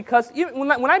 Folks, because even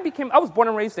when I was born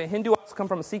and raised a Hindu, I come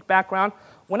from a Sikh background.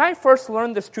 When I first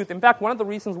learned this truth, in fact, one of the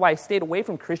reasons why I stayed away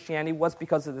from Christianity was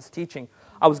because of this teaching.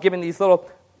 I was given these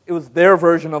it was their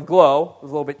version of glow. It was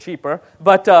a little bit cheaper.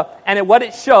 But, what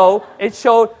it showed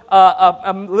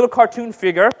a little cartoon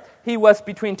figure. He was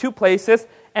between two places,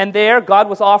 and there God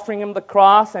was offering him the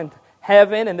cross and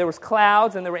heaven, and there was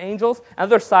clouds, and there were angels. On the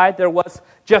other side, there was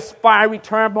just fiery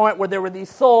turmoil where there were these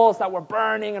souls that were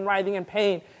burning and writhing in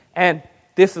pain. And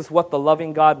this is what the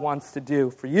loving God wants to do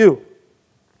for you.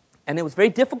 And it was very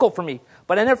difficult for me.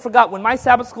 But I never forgot when my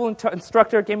Sabbath school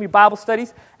instructor gave me Bible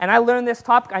studies and I learned this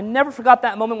topic, I never forgot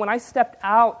that moment when I stepped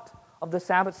out of the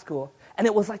Sabbath school. And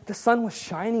it was like the sun was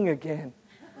shining again.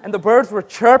 And the birds were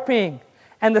chirping.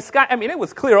 And the sky, it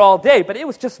was clear all day, but it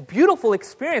was just a beautiful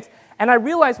experience. And I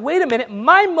realized, wait a minute,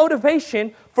 my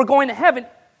motivation for going to heaven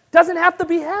doesn't have to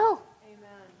be hell. Amen.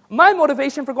 My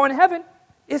motivation for going to heaven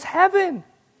is heaven.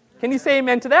 Can you say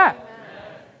amen to that? Amen.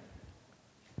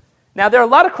 Now, there are a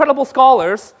lot of credible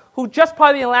scholars who just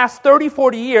probably in the last 30,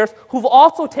 40 years who've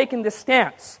also taken this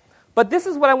stance. But this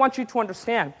is what I want you to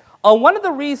understand. One of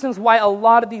the reasons why a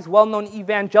lot of these well-known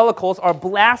evangelicals are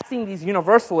blasting these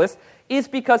universalists is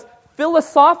because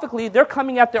philosophically they're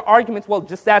coming at their arguments, well,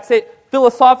 just that's it,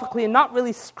 philosophically and not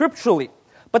really scripturally.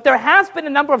 But there has been a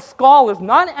number of scholars,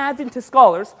 non-Adventist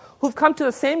scholars, who've come to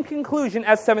the same conclusion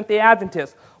as Seventh-day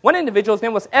Adventists. One individual's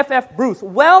name was F.F. Bruce,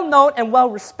 well-known and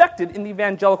well-respected in the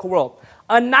evangelical world.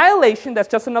 Annihilation, that's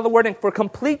just another word for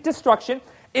complete destruction,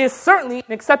 is certainly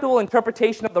an acceptable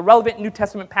interpretation of the relevant New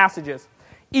Testament passages.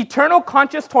 Eternal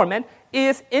conscious torment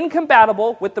is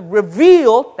incompatible with the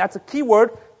revealed, that's a key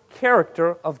word,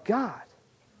 character of God.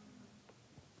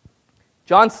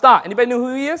 John Stott, anybody know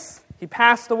who he is? He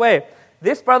passed away.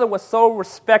 This brother was so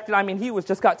respected. He was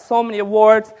just got so many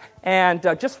awards and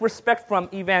just respect from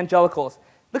evangelicals.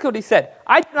 Look what he said.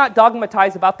 I do not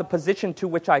dogmatize about the position to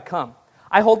which I come.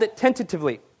 I hold it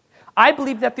tentatively. I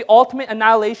believe that the ultimate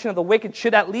annihilation of the wicked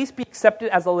should at least be accepted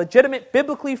as a legitimate,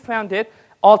 biblically founded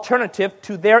alternative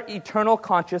to their eternal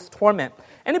conscious torment.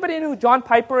 Anybody know who John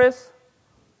Piper is?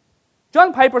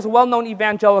 John Piper is a well-known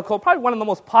evangelical, probably one of the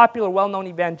most popular well-known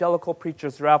evangelical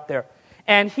preachers that are out there.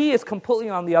 And he is completely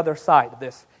on the other side of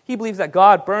this. He believes that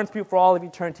God burns people for all of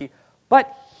eternity.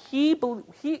 But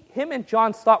him and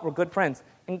John Stott were good friends.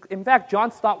 In fact,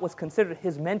 John Stott was considered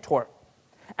his mentor.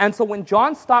 And so when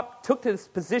John Stott took to this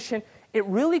position, it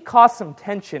really caused some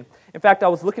tension. In fact, I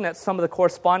was looking at some of the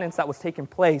correspondence that was taking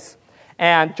place.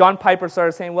 And John Piper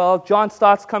started saying, well, John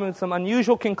Stott's coming to some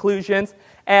unusual conclusions.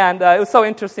 And it was so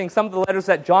interesting. Some of the letters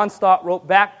that John Stott wrote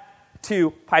back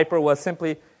to Piper was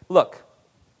simply, look,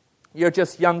 you're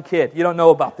just a young kid. You don't know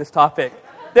about this topic.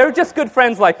 They were just good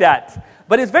friends like that.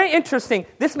 But it's very interesting.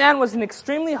 This man was an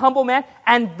extremely humble man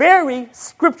and very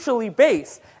scripturally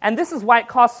based. And this is why it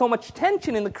caused so much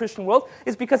tension in the Christian world,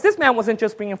 is because this man wasn't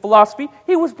just bringing philosophy,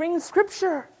 he was bringing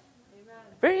scripture. Amen.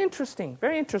 Very interesting,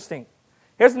 very interesting.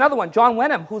 Here's another one, John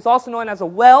Wenham, who's also known as a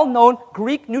well-known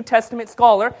Greek New Testament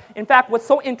scholar. In fact, what's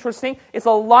so interesting is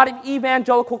a lot of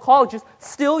evangelical colleges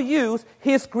still use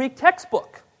his Greek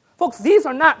textbook. Folks, these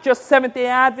are not just Seventh-day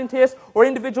Adventists or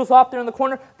individuals off there in the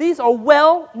corner. These are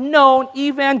well-known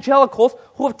evangelicals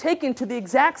who have taken to the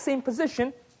exact same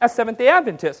position as Seventh-day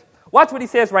Adventists. Watch what he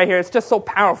says right here. It's just so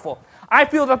powerful. I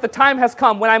feel that the time has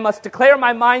come when I must declare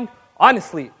my mind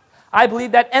honestly. I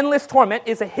believe that endless torment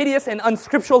is a hideous and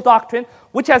unscriptural doctrine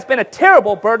which has been a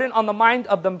terrible burden on the mind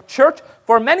of the church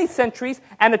for many centuries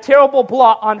and a terrible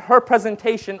blot on her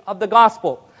presentation of the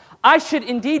gospel. I should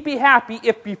indeed be happy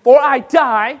if before I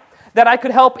die that I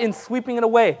could help in sweeping it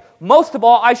away. Most of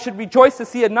all, I should rejoice to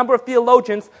see a number of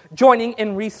theologians joining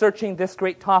in researching this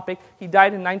great topic. He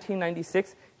died in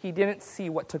 1996. He didn't see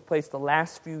what took place the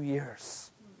last few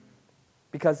years,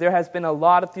 because there has been a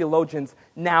lot of theologians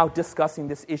now discussing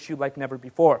this issue like never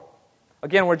before.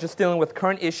 Again, we're just dealing with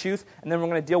current issues, and then we're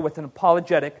going to deal with an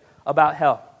apologetic about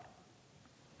hell.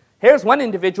 Here's one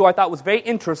individual I thought was very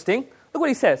interesting. Look what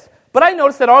he says. But I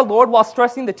noticed that our Lord, while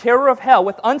stressing the terror of hell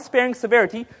with unsparing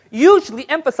severity, usually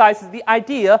emphasizes the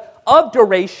idea of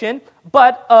duration,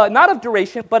 but not of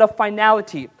duration, but of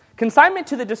finality. Consignment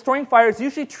to the destroying fire is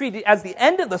usually treated as the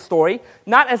end of the story,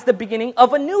 not as the beginning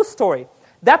of a new story.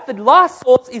 That the lost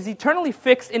souls is eternally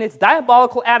fixed in its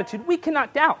diabolical attitude, we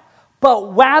cannot doubt.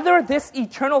 But whether this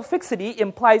eternal fixity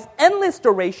implies endless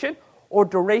duration or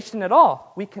duration at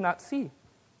all, we cannot see.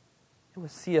 It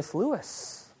was C.S.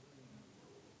 Lewis.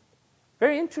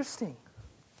 Very interesting.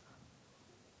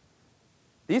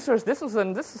 This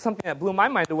is something that blew my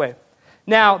mind away.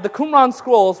 Now, the Qumran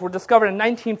scrolls were discovered in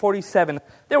 1947.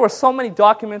 There were so many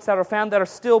documents that are found that are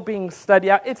still being studied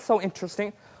out. It's so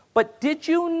interesting. But did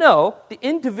you know the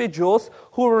individuals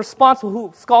who were responsible,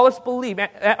 who scholars believe,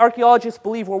 archaeologists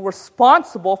believe were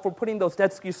responsible for putting those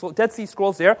Dead Sea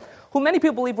Scrolls there, who many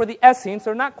people believe were the Essenes?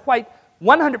 They're not quite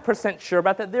 100% sure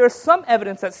about that. There is some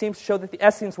evidence that seems to show that the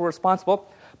Essenes were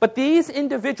responsible. But these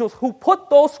individuals who put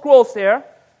those scrolls there,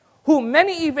 who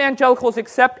many evangelicals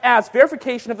accept as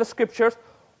verification of the Scriptures,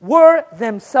 were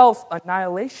themselves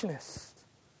annihilationists.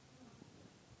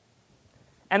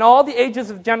 And all the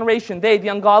ages of generation, they, the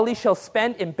ungodly, shall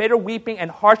spend in bitter weeping and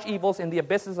harsh evils in the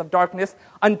abysses of darkness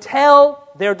until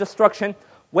their destruction,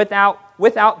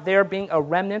 without there being a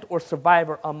remnant or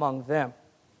survivor among them.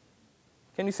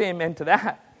 Can you say amen to that?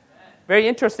 Amen. Very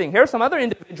interesting. Here are some other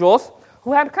individuals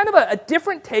who had kind of a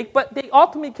different take, but they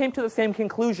ultimately came to the same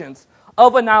conclusions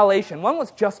of annihilation. One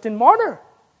was Justin Martyr.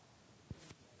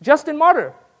 Justin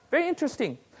Martyr. Very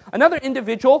interesting. Another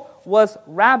individual was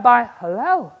Rabbi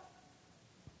Hillel.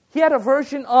 He had a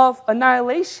version of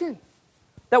annihilation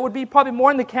that would be probably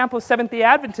more in the camp of Seventh-day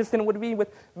Adventists than it would be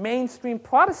with mainstream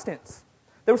Protestants.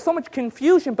 There was so much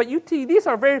confusion, but these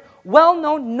are very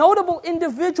well-known, notable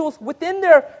individuals within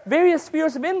their various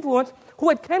spheres of influence who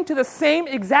had come to the same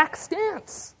exact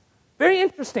stance. Very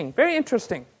interesting, very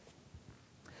interesting.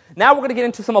 Now we're going to get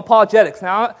into some apologetics.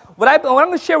 Now, what I'm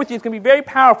going to share with you is going to be very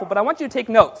powerful, but I want you to take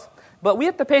notes. But we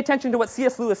have to pay attention to what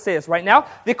C.S. Lewis says right now.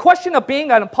 The question of being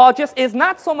an apologist is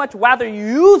not so much whether you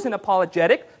use an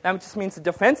apologetic, that just means a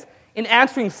defense, in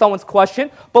answering someone's question,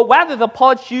 but whether the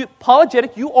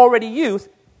apologetic you already use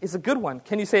is a good one.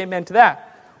 Can you say amen to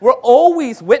that? We're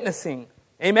always witnessing.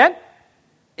 Amen?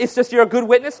 It's just you're a good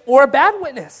witness or a bad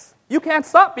witness. You can't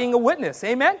stop being a witness.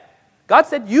 Amen? God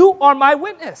said, you are my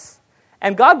witness.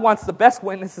 And God wants the best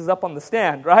witnesses up on the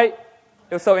stand, right?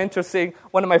 It was so interesting.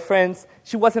 One of my friends,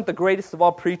 she wasn't the greatest of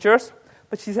all preachers,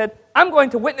 but she said, I'm going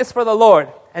to witness for the Lord.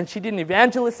 And she did an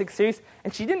evangelistic series,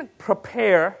 and she didn't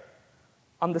prepare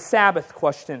on the Sabbath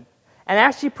question. And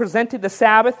as she presented the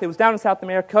Sabbath, it was down in South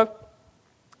America,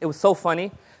 it was so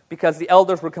funny because the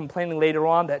elders were complaining later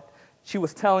on that she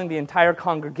was telling the entire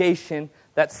congregation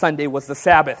that Sunday was the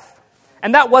Sabbath.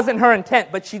 And that wasn't her intent,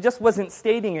 but she just wasn't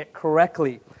stating it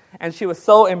correctly. And she was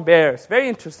so embarrassed. Very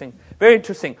interesting. Very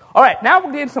interesting. All right, now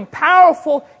we're getting some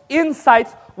powerful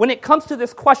insights when it comes to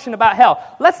this question about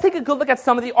hell. Let's take a good look at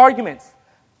some of the arguments.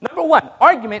 Number one,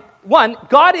 argument one,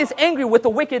 God is angry with the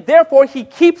wicked, therefore he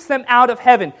keeps them out of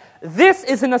heaven. This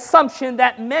is an assumption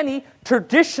that many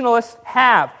traditionalists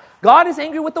have. God is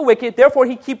angry with the wicked, therefore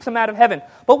he keeps them out of heaven.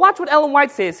 But watch what Ellen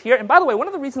White says here. And by the way, one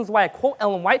of the reasons why I quote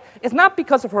Ellen White is not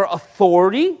because of her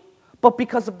authority, but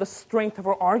because of the strength of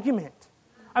her argument.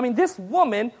 I mean, this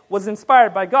woman was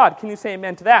inspired by God. Can you say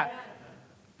amen to that?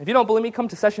 If you don't believe me, come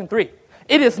to session 3.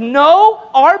 It is no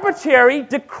arbitrary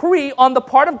decree on the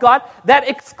part of God that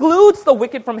excludes the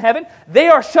wicked from heaven. They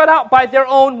are shut out by their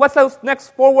own, what's those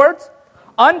next 4 words?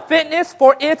 Unfitness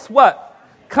for its what?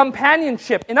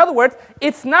 Companionship. In other words,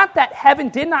 it's not that heaven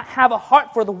did not have a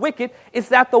heart for the wicked, it's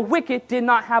that the wicked did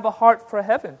not have a heart for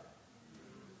heaven.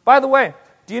 By the way,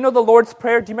 do you know the Lord's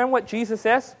Prayer? Do you remember what Jesus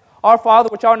says? Our Father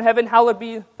which art in heaven, hallowed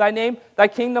be thy name, thy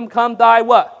kingdom come, thy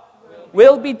what?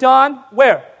 Will be done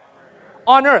where?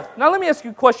 On earth. Now let me ask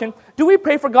you a question. Do we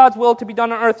pray for God's will to be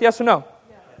done on earth, yes or no?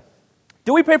 Yes.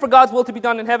 Do we pray for God's will to be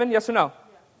done in heaven, yes or no?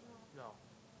 Yes.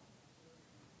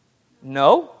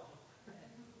 No?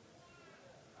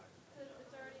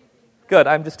 Good,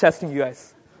 I'm just testing you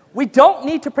guys. We don't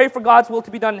need to pray for God's will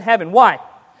to be done in heaven. Why?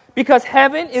 Because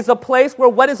heaven is a place where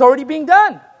what is already being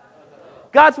done?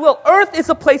 God's will. Earth is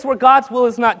a place where God's will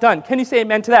is not done. Can you say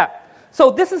amen to that? So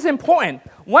this is important.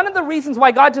 One of the reasons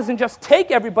why God doesn't just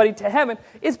take everybody to heaven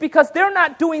is because they're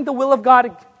not doing the will of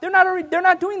God. They're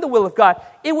not doing the will of God.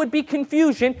 It would be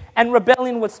confusion and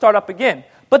rebellion would start up again.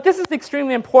 But this is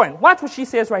extremely important. Watch what she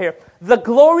says right here. The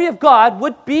glory of God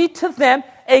would be to them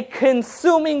a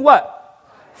consuming what?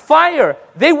 Fire.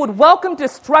 They would welcome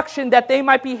destruction that they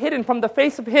might be hidden from the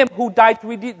face of him who died to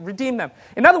redeem them.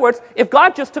 In other words, if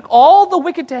God just took all the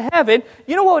wicked to heaven,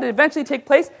 you know what would eventually take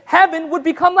place? Heaven would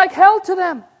become like hell to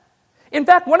them. In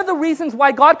fact, one of the reasons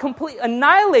why God completely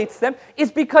annihilates them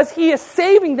is because he is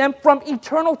saving them from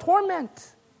eternal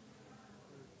torment.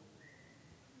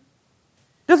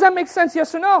 Does that make sense,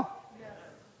 yes or no?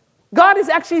 God is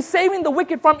actually saving the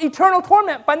wicked from eternal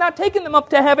torment by not taking them up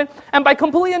to heaven and by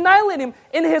completely annihilating them.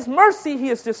 In his mercy, he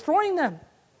is destroying them.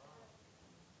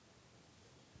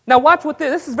 Now watch what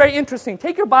this is very interesting.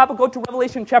 Take your Bible, go to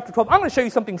Revelation chapter 12. I'm going to show you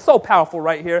something so powerful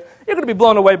right here. You're going to be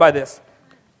blown away by this.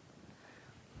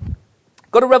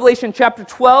 Go to Revelation chapter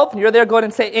 12. And you're there, go ahead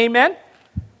and say amen.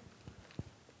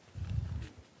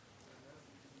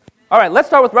 All right, let's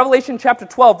start with Revelation chapter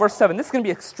 12, verse 7. This is going to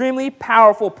be an extremely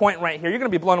powerful point right here. You're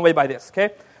going to be blown away by this,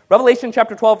 okay? Revelation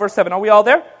chapter 12, verse 7. Are we all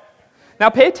there? Now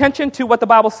pay attention to what the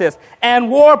Bible says. And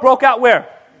war broke out where?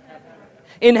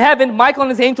 In heaven, Michael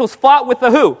and his angels fought with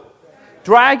the who?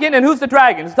 Dragon. And who's the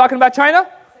dragon? Is it talking about China?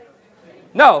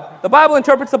 No. The Bible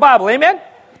interprets the Bible. Amen?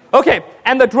 Okay.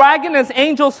 And the dragon and his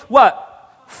angels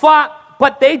what? Fought,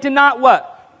 but they did not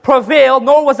what? Prevail,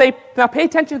 nor was a... Now pay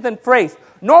attention to the phrase.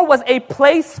 Nor was a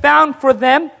place found for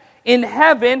them in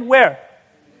heaven, where?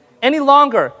 Any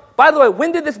longer. By the way,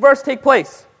 when did this verse take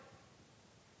place?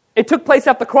 It took place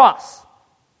at the cross.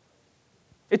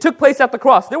 It took place at the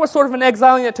cross. There was sort of an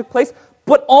exiling that took place,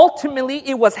 but ultimately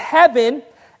it was heaven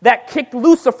that kicked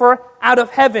Lucifer out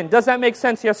of heaven. Does that make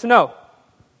sense, yes or no?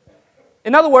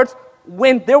 In other words,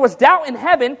 when there was doubt in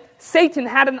heaven, Satan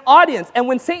had an audience. And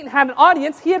when Satan had an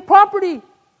audience, he had property.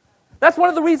 That's one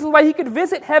of the reasons why he could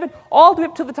visit heaven all the way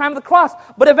up to the time of the cross.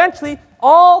 But eventually,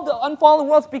 all the unfallen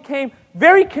worlds became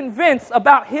very convinced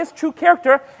about his true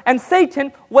character, and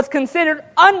Satan was considered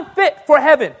unfit for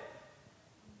heaven.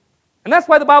 And that's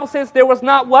why the Bible says there was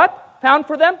not what? Found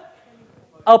for them?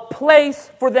 A place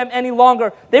for them any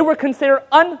longer. They were considered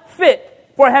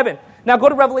unfit for heaven. Now go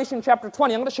to Revelation chapter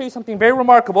 20. I'm going to show you something very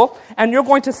remarkable, and you're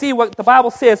going to see what the Bible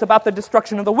says about the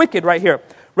destruction of the wicked right here.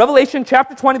 Revelation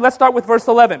chapter 20, let's start with verse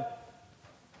 11.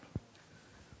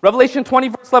 Revelation 20,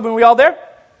 verse 11. Are we all there?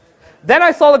 Then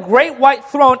I saw a great white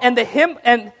throne, and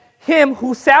him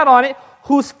who sat on it,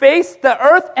 whose face the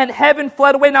earth and heaven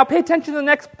fled away. Now pay attention to the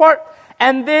next part.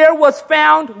 And there was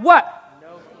found what?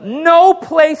 No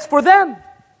place for them.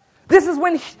 This is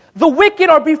when the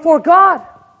wicked are before God.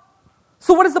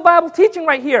 So what is the Bible teaching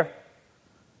right here?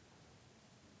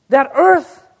 That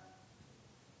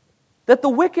the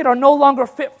wicked are no longer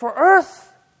fit for earth.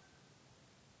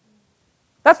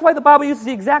 That's why the Bible uses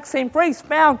the exact same phrase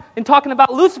found in talking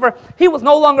about Lucifer. He was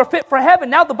no longer fit for heaven.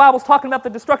 Now the Bible's talking about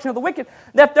the destruction of the wicked,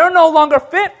 that they're no longer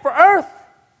fit for earth.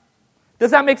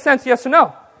 Does that make sense, yes or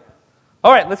no?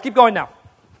 All right, let's keep going now.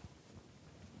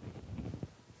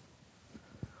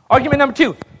 Argument number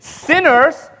 2.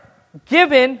 Sinners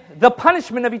given the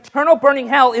punishment of eternal burning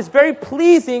hell is very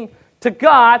pleasing to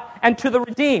God and to the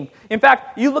redeemed. In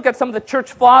fact, you look at some of the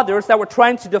church fathers that were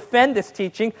trying to defend this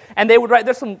teaching, and they would write,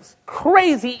 there's some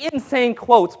crazy, insane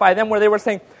quotes by them where they were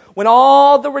saying, when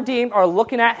all the redeemed are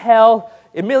looking at hell,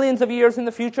 in millions of years in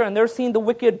the future, and they're seeing the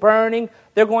wicked burning,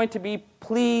 they're going to be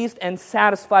pleased and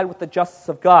satisfied with the justice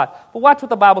of God. But watch what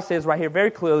the Bible says right here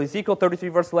very clearly. Ezekiel 33,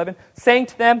 verse 11, saying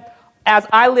to them, as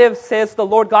I live, says the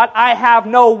Lord God, I have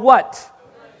no what?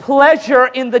 Pleasure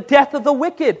in the death of the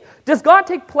wicked. Does God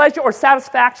take pleasure or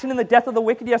satisfaction in the death of the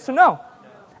wicked? Yes or no?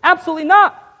 Absolutely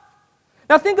not.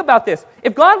 Now think about this.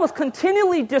 If God was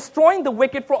continually destroying the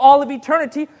wicked for all of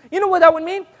eternity, you know what that would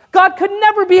mean? God could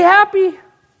never be happy.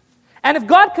 And if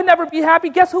God could never be happy,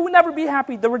 guess who would never be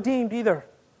happy? The redeemed either.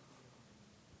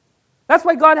 That's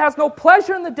why God has no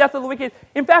pleasure in the death of the wicked.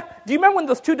 In fact, do you remember when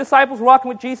those two disciples were walking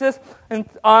with Jesus and,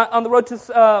 on the road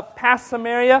to past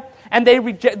Samaria, and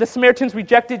the Samaritans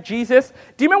rejected Jesus?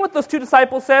 Do you remember what those two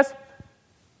disciples says?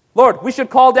 Lord, we should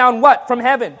call down what? From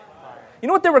heaven. You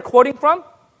know what they were quoting from?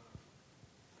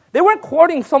 They weren't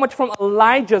quoting so much from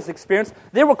Elijah's experience.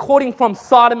 They were quoting from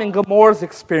Sodom and Gomorrah's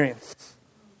experience.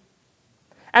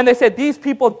 And they said, these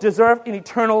people deserve an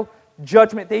eternal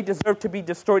judgment. They deserve to be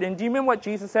destroyed. And do you remember what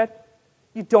Jesus said?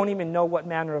 You don't even know what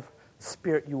manner of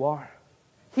spirit you are.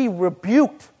 He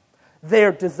rebuked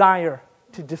their desire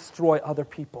to destroy other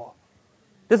people.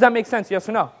 Does that make sense, yes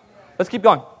or no? Let's keep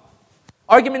going.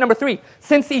 Argument number 3.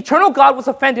 Since the eternal God was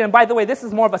offended, and by the way, this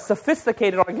is more of a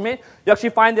sophisticated argument. You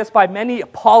actually find this by many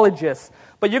apologists.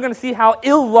 But you're going to see how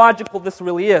illogical this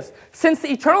really is. Since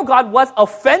the eternal God was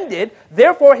offended,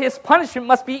 therefore his punishment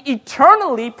must be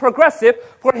eternally progressive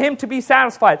for him to be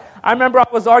satisfied. I remember I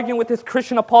was arguing with this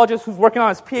Christian apologist who's working on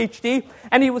his PhD,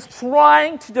 and he was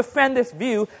trying to defend this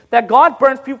view that God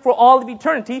burns people for all of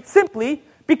eternity simply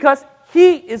because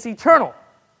he is eternal.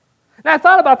 Now I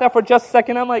thought about that for just a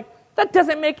second. I'm like, that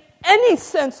doesn't make any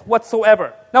sense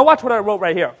whatsoever. Now watch what I wrote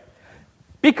right here.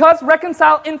 Because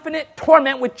reconcile infinite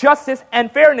torment with justice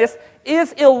and fairness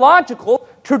is illogical,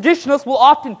 traditionalists will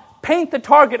often paint the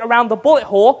target around the bullet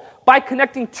hole by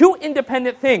connecting two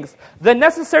independent things: the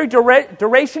necessary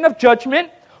duration of judgment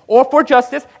or for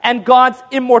justice and God's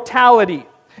immortality.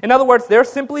 In other words, they're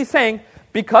simply saying,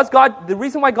 because the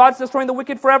reason why God's destroying the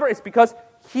wicked forever is because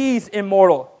he's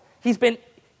immortal. He's been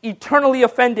eternally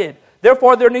offended.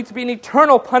 Therefore, there needs to be an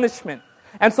eternal punishment.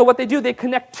 And so what they do, they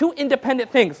connect two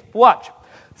independent things. Watch.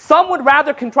 Some would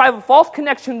rather contrive a false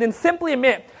connection than simply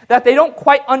admit that they don't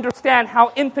quite understand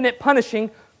how infinite punishing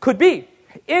could be.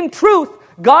 In truth,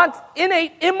 God's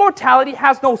innate immortality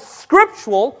has no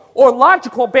scriptural or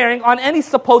logical bearing on any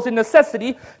supposed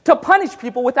necessity to punish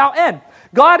people without end.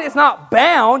 God is not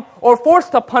bound or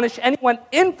forced to punish anyone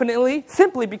infinitely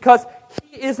simply because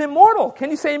he is immortal. Can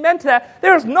you say amen to that?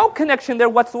 There is no connection there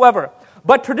whatsoever.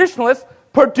 But traditionalists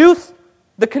produce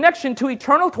the connection to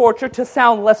eternal torture to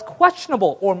sound less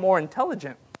questionable or more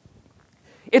intelligent.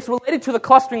 It's related to the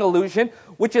clustering illusion,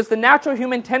 which is the natural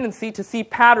human tendency to see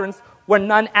patterns where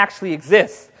none actually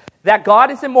exists. That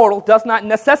God is immortal does not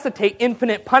necessitate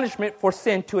infinite punishment for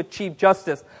sin to achieve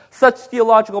justice. Such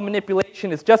theological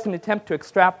manipulation is just an attempt to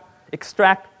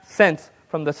extract sense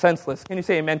from the senseless. Can you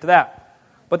say amen to that?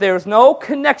 But there is no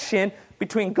connection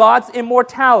between God's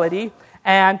immortality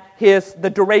and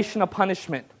the duration of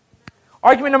punishment.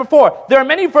 Argument number 4. There are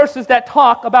many verses that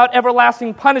talk about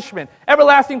everlasting punishment.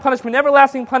 Everlasting punishment,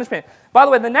 everlasting punishment. By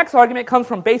the way, the next argument comes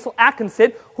from Basil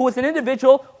Atkinson, who was an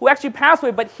individual who actually passed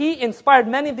away, but he inspired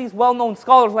many of these well-known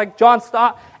scholars like John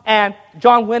Stott and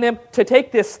John Wyndham to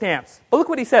take this stance. But look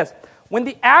what he says. When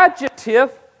the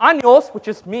adjective anios, which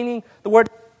is meaning the word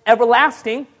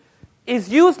everlasting, is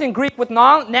used in Greek with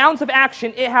nouns of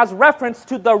action, it has reference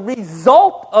to the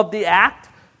result of the act,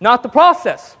 not the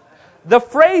process. The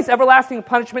phrase everlasting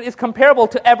punishment is comparable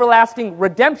to everlasting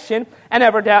redemption and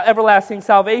everlasting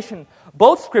salvation,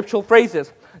 both scriptural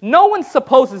phrases. No one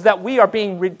supposes that we are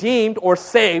being redeemed or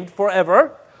saved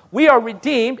forever. We are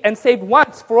redeemed and saved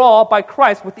once for all by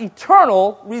Christ with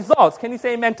eternal results. Can you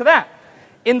say amen to that?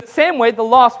 In the same way, the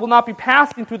lost will not be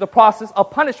passing through the process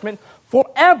of punishment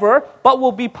forever, but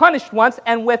will be punished once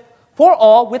and for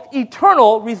all with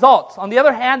eternal results. On the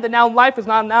other hand, the noun life is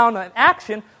not a noun of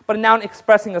action, but a noun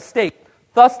expressing a state.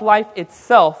 Thus, life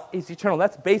itself is eternal.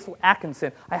 That's Basil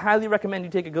Atkinson. I highly recommend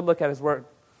you take a good look at his work.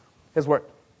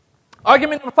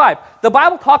 Argument number 5. The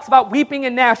Bible talks about weeping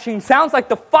and gnashing. Sounds like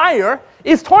the fire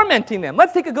is tormenting them.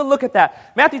 Let's take a good look at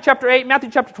that. Matthew chapter 8, Matthew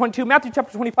chapter 22, Matthew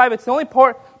chapter 25. It's the only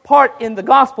part in the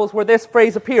Gospels where this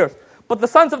phrase appears. But the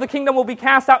sons of the kingdom will be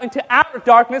cast out into outer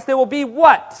darkness. There will be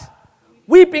what?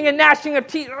 Weeping and gnashing of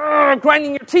teeth,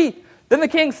 grinding your teeth. Then the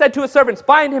king said to his servants,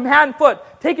 bind him hand and foot,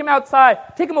 take him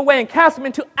outside, take him away and cast him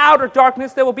into outer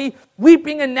darkness. There will be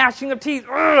weeping and gnashing of teeth.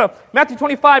 Matthew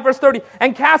 25, verse 30,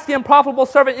 and cast the unprofitable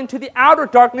servant into the outer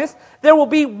darkness. There will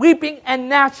be weeping and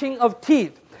gnashing of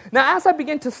teeth. Now, as I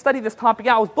began to study this topic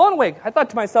out, I was blown away. I thought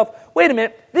to myself, wait a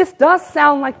minute, this does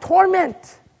sound like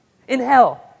torment in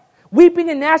hell. Weeping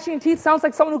and gnashing of teeth sounds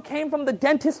like someone who came from the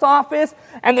dentist's office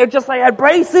and they're just like had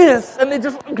braces and they're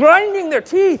just grinding their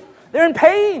teeth. They're in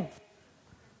pain.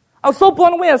 I was so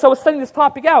blown away as I was studying this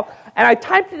topic out, and I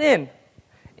typed it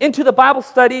into the Bible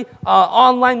study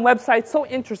online website. So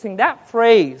interesting. That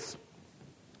phrase,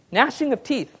 gnashing of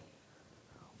teeth,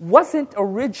 wasn't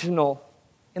original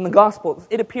in the Gospels.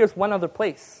 It appears one other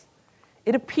place.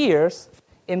 It appears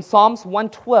in Psalms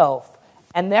 112,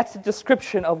 and that's a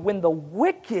description of when the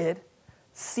wicked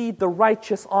see the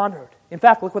righteous honored. In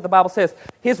fact, look what the Bible says.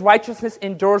 His righteousness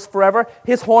endures forever.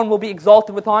 His horn will be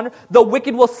exalted with honor. The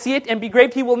wicked will see it and be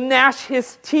grieved. He will gnash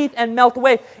his teeth and melt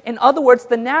away. In other words,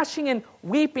 the gnashing and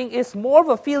weeping is more of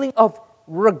a feeling of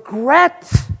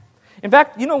regret. In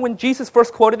fact, you know when Jesus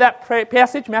first quoted that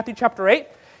passage, Matthew chapter 8,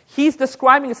 he's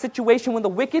describing a situation when the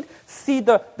wicked see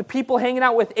the people hanging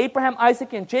out with Abraham,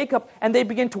 Isaac, and Jacob, and they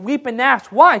begin to weep and gnash.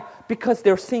 Why? Because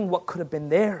they're seeing what could have been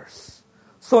theirs.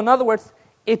 So in other words,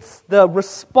 it's the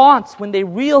response when they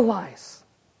realize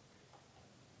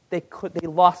they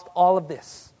lost all of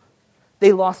this.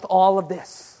 They lost all of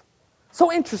this.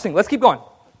 So interesting. Let's keep going.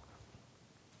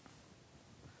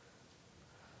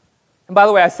 And by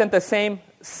the way, I sent the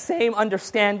same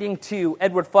understanding to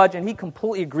Edward Fudge, and he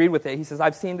completely agreed with it. He says,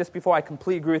 I've seen this before. I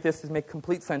completely agree with this. This makes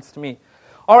complete sense to me.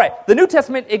 All right. The New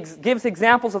Testament gives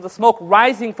examples of the smoke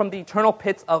rising from the eternal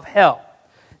pits of hell.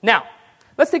 Now,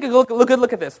 let's take a good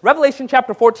look at this. Revelation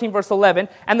chapter 14, verse 11.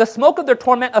 And the smoke of their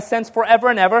torment ascends forever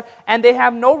and ever, and they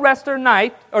have no rest day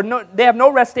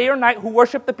or night who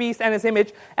worship the beast and his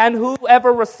image, and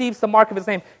whoever receives the mark of his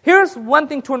name. Here's one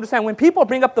thing to understand. When people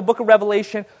bring up the book of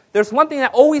Revelation, there's one thing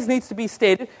that always needs to be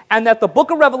stated, and that the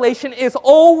book of Revelation is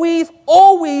always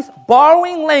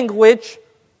borrowing language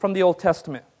from the Old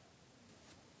Testament.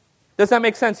 Does that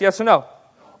make sense? Yes or no?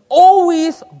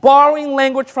 Always borrowing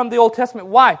language from the Old Testament.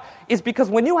 Why? It's because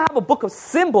when you have a book of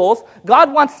symbols,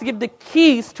 God wants to give the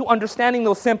keys to understanding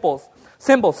those symbols.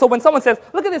 So when someone says,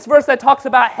 look at this verse that talks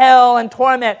about hell and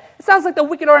torment, it sounds like the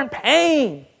wicked are in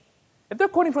pain. If they're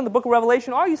quoting from the book of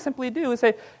Revelation, all you simply do is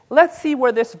say, let's see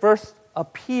where this verse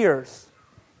appears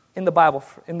in the Bible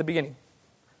in the beginning.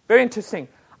 Very interesting.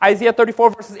 Isaiah 34,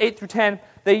 verses 8 through 10,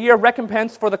 the year of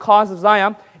recompense for the cause of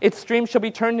Zion. Its streams shall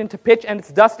be turned into pitch, and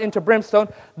its dust into brimstone.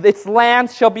 Its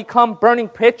lands shall become burning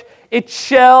pitch. It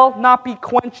shall not be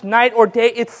quenched night or day.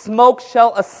 Its smoke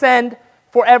shall ascend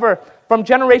forever. From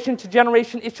generation to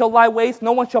generation it shall lie waste.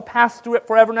 No one shall pass through it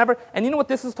forever and ever. And you know what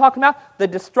this is talking about? The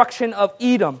destruction of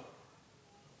Edom.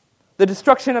 The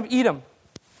destruction of Edom.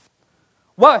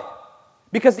 Why?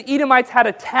 Because the Edomites had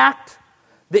attacked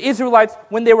the Israelites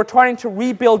when they were trying to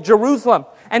rebuild Jerusalem.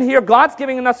 And here God's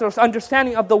giving us an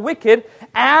understanding of the wicked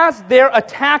as they're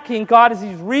attacking God's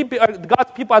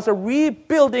people as they're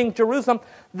rebuilding Jerusalem.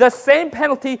 The same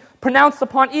penalty pronounced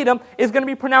upon Edom is going to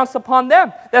be pronounced upon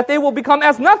them, that they will become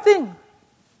as nothing.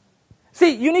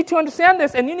 See, you need to understand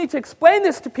this, and you need to explain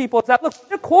this to people. Is that, look,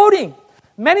 they're quoting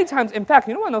many times. In fact,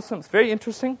 you know what I know something's very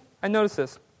interesting? I noticed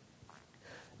this.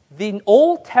 The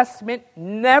Old Testament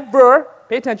never,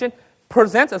 pay attention,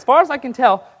 presents, as far as I can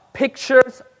tell,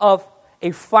 pictures of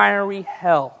a fiery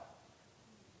hell.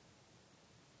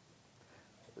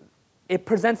 It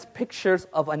presents pictures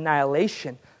of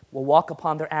annihilation. Will walk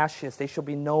upon their ashes. They shall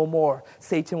be no more.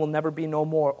 Satan will never be no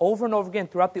more. Over and over again,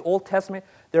 throughout the Old Testament,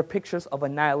 there are pictures of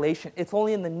annihilation. It's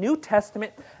only in the New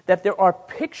Testament that there are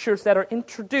pictures that are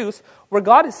introduced where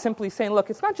God is simply saying, look,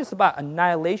 it's not just about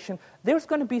annihilation. There's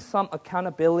going to be some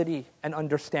accountability and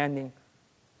understanding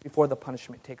before the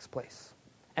punishment takes place.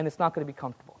 And it's not going to be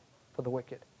comfortable for the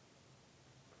wicked.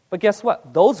 But guess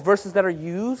what? Those verses that are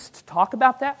used to talk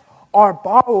about that are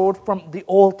borrowed from the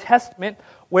Old Testament,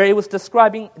 where it was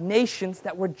describing nations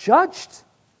that were judged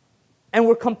and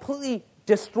were completely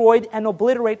destroyed and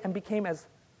obliterated and became as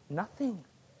nothing.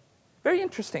 Very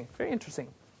interesting, very interesting.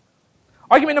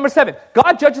 Argument number 7.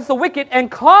 God judges the wicked and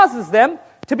causes them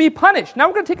to be punished. Now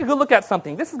we're going to take a good look at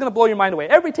something. This is going to blow your mind away.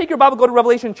 Everybody take your Bible, go to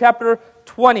Revelation chapter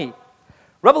 20.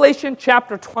 Revelation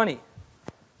chapter 20.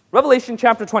 Revelation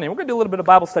chapter 20. We're going to do a little bit of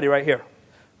Bible study right here.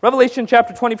 Revelation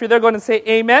chapter 20, if you're there, go ahead and say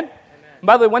amen. And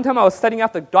by the way, one time I was studying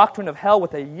out the doctrine of hell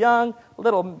with a young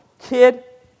little kid.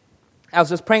 I was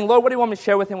just praying, Lord, what do you want me to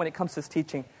share with him when it comes to this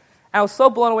teaching? And I was so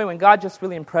blown away when God just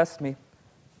really impressed me.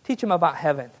 Teach him about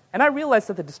heaven. And I realized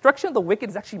that the destruction of the wicked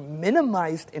is actually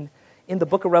minimized in the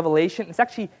book of Revelation. It's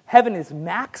actually, heaven is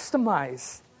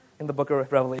maximized in the book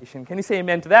of Revelation. Can you say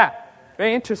amen to that?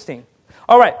 Very interesting.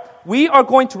 All right, we are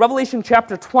going to Revelation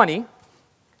chapter 20.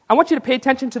 I want you to pay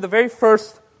attention to the very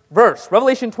first verse.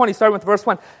 Revelation 20, starting with verse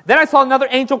 1. Then I saw another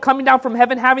angel coming down from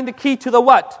heaven having the key to the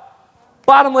what?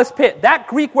 Bottomless pit. That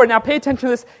Greek word, now pay attention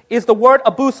to this, is the word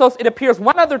abusos. It appears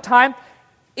one other time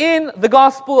in the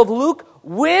Gospel of Luke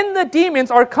when the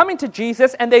demons are coming to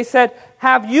Jesus and they said,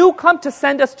 have you come to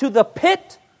send us to the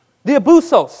pit? The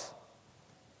abusos.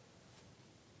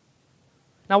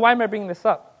 Now why am I bringing this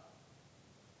up?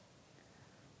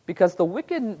 Because the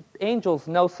wicked angels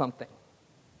know something.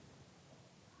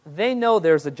 They know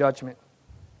there's a judgment.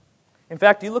 In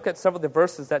fact, you look at several of the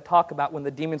verses that talk about when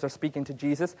the demons are speaking to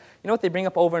Jesus. You know what they bring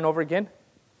up over and over again?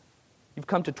 You've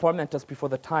come to torment us before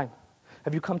the time.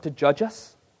 Have you come to judge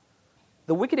us?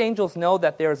 The wicked angels know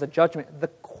that there is a judgment. The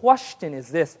question is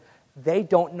this: they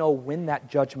don't know when that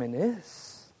judgment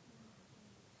is.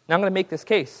 Now I'm going to make this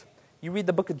case. You read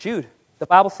the book of Jude. The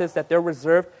Bible says that they're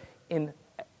reserved in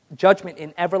judgment,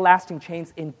 in everlasting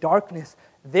chains, in darkness.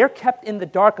 They're kept in the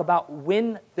dark about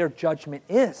when their judgment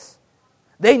is.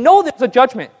 They know there's a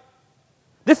judgment.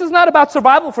 This is not about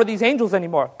survival for these angels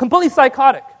anymore. Completely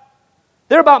psychotic.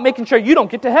 They're about making sure you don't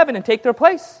get to heaven and take their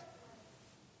place.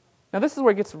 Now this is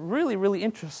where it gets really, really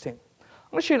interesting.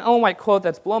 I'm going to show you an Ellen White quote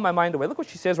that's blown my mind away. Look what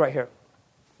she says right here.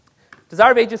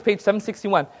 Desire of Ages, page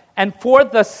 761. And for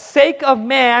the sake of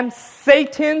man,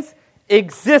 Satan's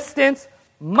existence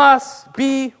must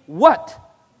be what?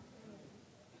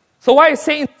 So why is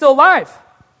Satan still alive?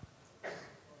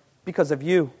 Because of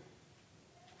you.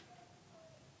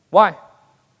 Why?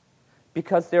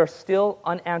 Because there are still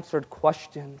unanswered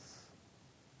questions.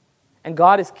 And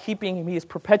God is keeping him, he is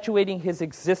perpetuating his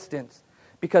existence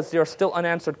because there are still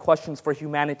unanswered questions for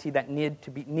humanity that need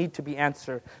to be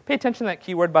answered. Pay attention to that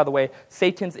key word, by the way.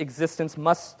 Satan's existence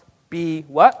must be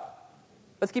what?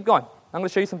 Let's keep going. I'm going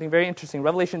to show you something very interesting.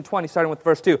 Revelation 20, starting with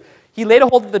verse 2. He laid a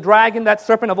hold of the dragon, that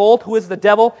serpent of old, who is the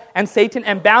devil and Satan,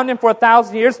 and bound him for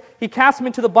 1,000 years. He cast him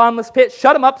into the bottomless pit,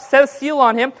 shut him up, set a seal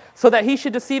on him, so that he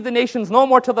should deceive the nations no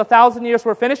more till the 1,000 years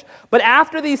were finished. But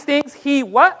after these things, he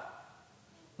what?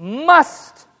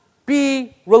 Must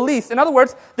be released. In other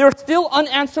words, there are still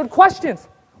unanswered questions.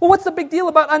 Well, what's the big deal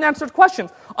about unanswered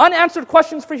questions? Unanswered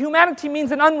questions for humanity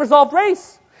means an unresolved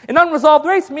race. An unresolved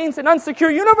race means an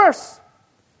unsecure universe.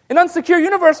 An unsecure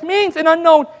universe means an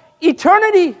unknown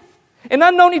eternity. An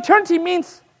unknown eternity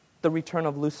means the return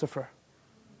of Lucifer.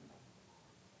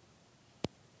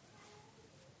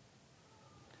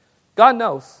 God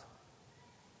knows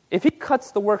if he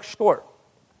cuts the work short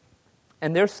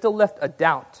and there's still left a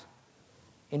doubt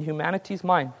in humanity's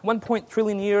mind, 1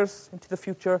 trillion years into the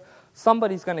future,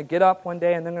 somebody's going to get up one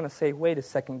day and they're going to say, wait a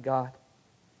second, God.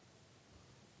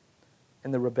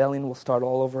 And the rebellion will start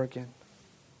all over again.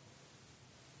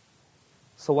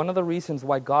 So one of the reasons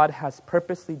why God has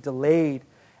purposely delayed,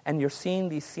 and you're seeing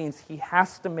these scenes, he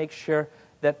has to make sure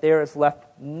that there is left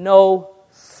no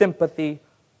sympathy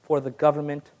for the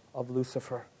government of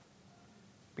Lucifer.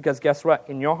 Because guess what?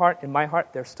 In your heart, in my heart,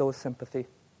 there's still a sympathy.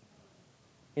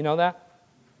 You know that?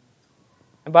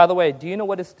 And by the way, do you know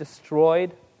what is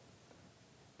destroyed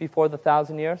before the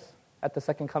 1,000 years at the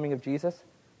second coming of Jesus?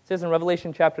 It says in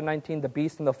Revelation chapter 19, the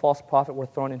beast and the false prophet were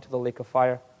thrown into the lake of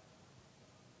fire.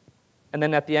 And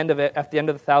then at the end of it, at the end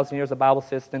of the 1,000 years, the Bible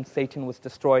says, then Satan was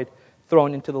destroyed,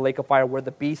 thrown into the lake of fire where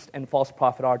the beast and false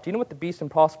prophet are. Do you know what the beast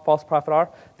and false prophet are?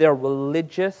 They're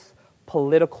religious,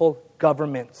 political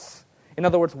governments. In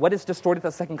other words, what is destroyed at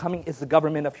the second coming is the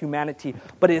government of humanity.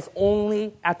 But it is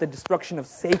only at the destruction of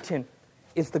Satan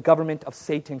is the government of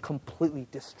Satan completely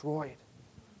destroyed.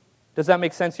 Does that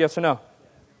make sense, yes or no?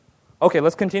 Okay,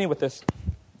 let's continue with this.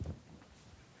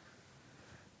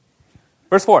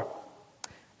 Verse 4.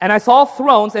 And I saw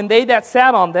thrones, and they that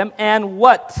sat on them, and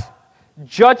what?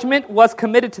 Judgment was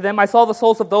committed to them. I saw the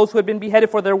souls of those who had been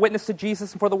beheaded for their witness to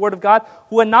Jesus and for the word of God,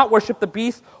 who had not worshipped the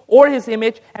beast or his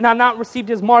image, and had not received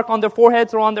his mark on their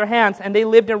foreheads or on their hands. And they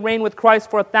lived and reigned with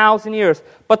Christ for 1,000 years.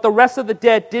 But the rest of the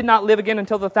dead did not live again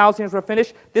until the 1,000 years were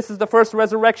finished. This is the first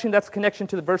resurrection. That's connection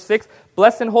to the verse 6.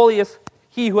 Blessed and holy is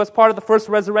he who has part of the first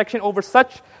resurrection. Over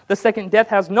such the second death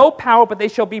has no power, but they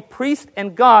shall be priests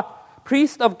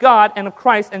of God and of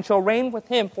Christ, and shall reign with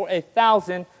him for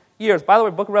 1,000 years. By the way,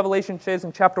 the book of Revelation says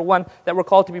in chapter 1 that we're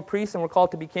called to be priests and we're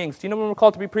called to be kings. Do you know when we're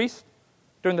called to be priests?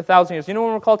 During the 1,000 years. Do you know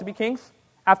when we're called to be kings?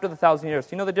 After the 1,000 years.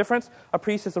 Do you know the difference? A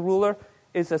priest is a ruler,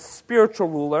 is a spiritual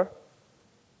ruler,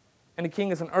 and a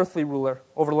king is an earthly ruler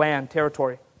over land,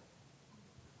 territory.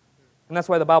 And that's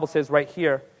why the Bible says right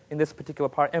here in this particular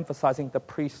part, emphasizing the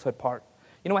priesthood part.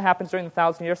 You know what happens during the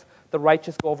 1,000 years? The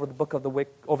righteous go over the books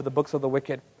of the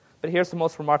wicked. But here's the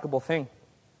most remarkable thing.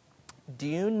 Do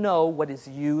you know what is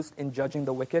used in judging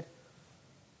the wicked?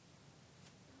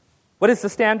 What is the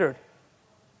standard?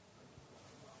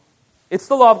 It's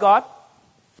the law of God.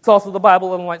 It's also the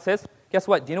Bible, Ellen White says. Guess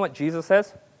what? Do you know what Jesus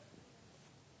says?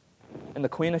 And the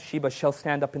Queen of Sheba shall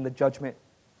stand up in the judgment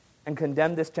and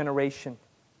condemn this generation,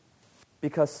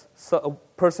 because a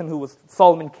person who was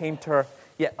Solomon came to her,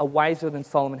 yet a wiser than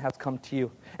Solomon has come to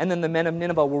you. And then the men of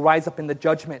Nineveh will rise up in the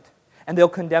judgment, and they'll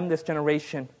condemn this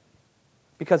generation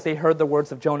because they heard the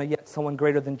words of Jonah, yet someone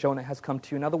greater than Jonah has come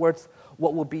to you. In other words,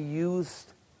 what will be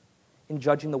used in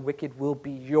judging the wicked will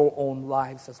be your own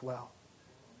lives as well.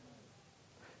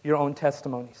 Your own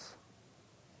testimonies.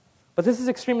 But this is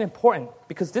extremely important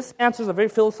because this answers a very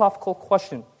philosophical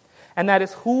question, and that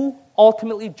is, who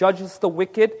ultimately judges the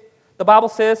wicked? The Bible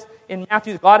says in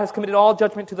Matthew, God has committed all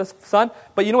judgment to the Son,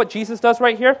 but you know what Jesus does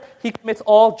right here? He commits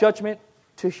all judgment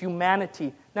to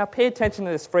humanity. Now pay attention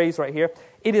to this phrase right here.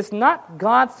 It is not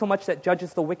God so much that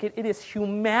judges the wicked, it is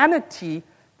humanity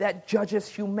that judges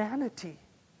humanity.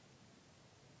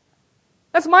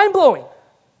 That's mind-blowing.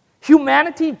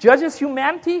 Humanity judges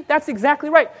humanity? That's exactly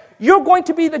right. You're going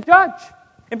to be the judge.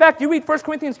 In fact, you read 1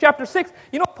 Corinthians chapter 6,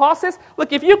 you know what Paul says?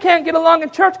 Look, if you can't get along in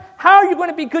church, how are you going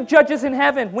to be good judges in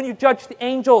heaven when you judge the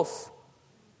angels?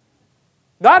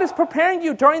 God is preparing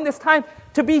you during this time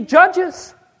to be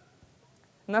judges.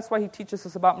 And that's why He teaches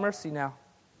us about mercy now.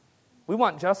 We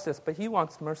want justice, but He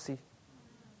wants mercy.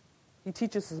 He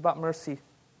teaches us about mercy.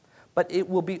 But it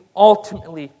will be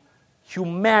ultimately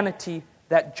humanity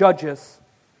that judges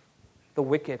the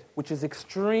wicked, which is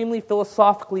extremely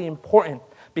philosophically important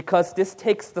because this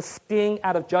takes the sting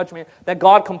out of judgment, that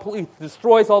God completely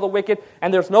destroys all the wicked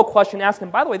and there's no question asked.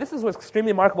 And by the way, this is what's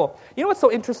extremely remarkable. You know what's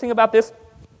so interesting about this?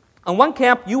 On one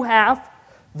camp, you have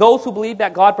those who believe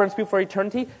that God burns people for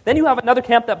eternity. Then you have another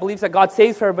camp that believes that God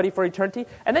saves everybody for eternity.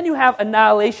 And then you have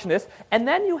annihilationists. And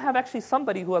then you have actually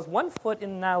somebody who has one foot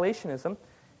in annihilationism.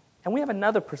 And we have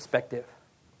another perspective.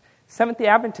 Seventh-day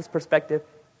Adventist perspective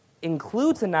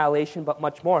includes annihilation, but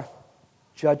much more.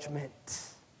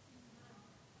 Judgment.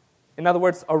 In other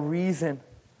words, a reason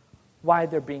why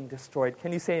they're being destroyed.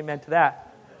 Can you say amen to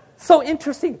that? So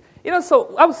interesting.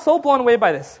 So I was so blown away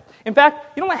by this. In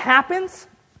fact, you know what happens?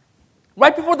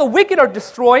 Right before the wicked are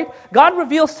destroyed, God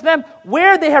reveals to them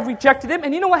where they have rejected Him.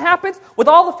 And you know what happens? With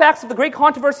all the facts of the great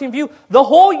controversy in view, the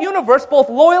whole universe, both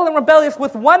loyal and rebellious,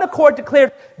 with one accord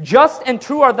declared, just and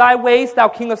true are thy ways, thou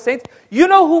King of saints. You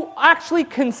know who actually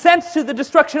consents to the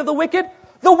destruction of the wicked?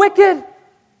 The wicked.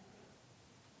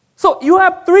 So you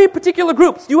have three particular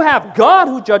groups. You have God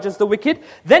who judges the wicked,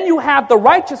 then you have the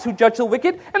righteous who judge the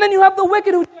wicked, and then you have the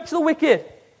wicked who judge the wicked.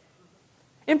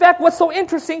 In fact, what's so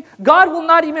interesting, God will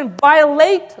not even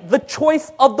violate the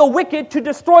choice of the wicked to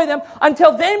destroy them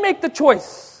until they make the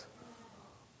choice.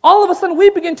 All of a sudden, we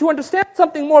begin to understand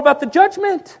something more about the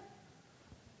judgment.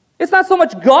 It's not so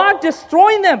much God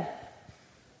destroying them,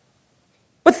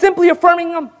 but simply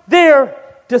affirming them, their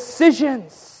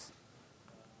decisions.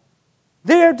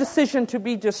 Their decision to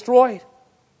be destroyed.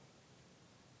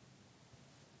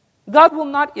 God will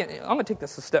not... I'm going to take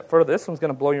this a step further. This one's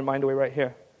going to blow your mind away right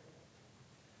here.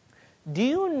 Do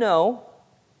you know,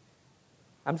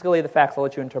 I'm just going to lay the facts, I'll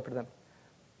let you interpret them.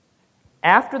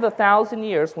 After the 1,000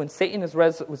 years, when Satan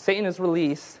is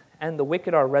released and the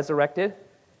wicked are resurrected,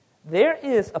 there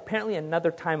is apparently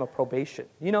another time of probation.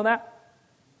 You know that?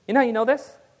 You know how you know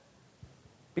this?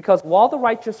 Because while the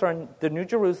righteous are in the New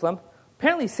Jerusalem,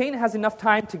 apparently Satan has enough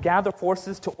time to gather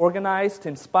forces, to organize, to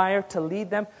inspire, to lead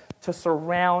them, to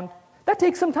surround. That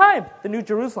takes some time, the New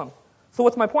Jerusalem. So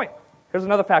what's my point? Here's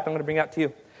another fact I'm going to bring out to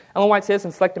you. Ellen White says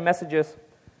in Selected Messages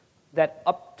that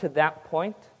up to that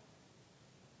point,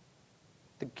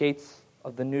 the gates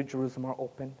of the New Jerusalem are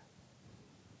open.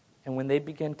 And when they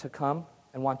begin to come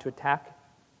and want to attack,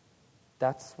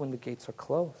 that's when the gates are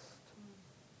closed.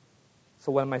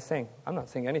 So what am I saying? I'm not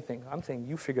saying anything. I'm saying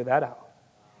you figure that out.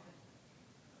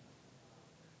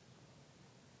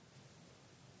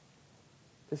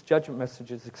 This judgment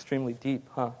message is extremely deep,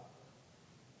 huh?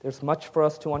 There's much for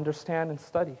us to understand and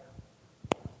study.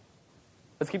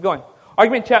 Let's keep going.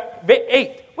 Argument chapter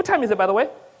 8. What time is it, by the way?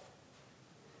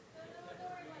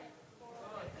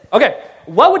 Okay.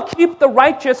 What would keep the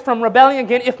righteous from rebelling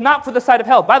again if not for the sight of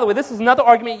hell? By the way, this is another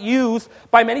argument used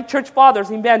by many church fathers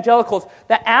and evangelicals,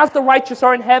 that as the righteous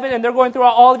are in heaven and they're going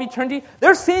throughout all of eternity,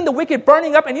 they're seeing the wicked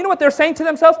burning up. And you know what they're saying to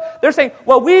themselves? They're saying,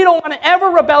 well, we don't want to ever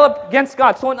rebel against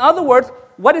God. So in other words,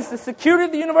 what is the security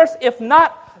of the universe if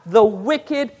not the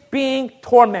wicked being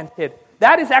tormented?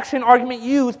 That is actually an argument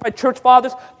used by church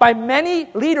fathers, by many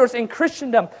leaders in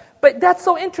Christendom. But that's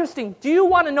so interesting. Do you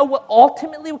want to know what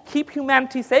ultimately will keep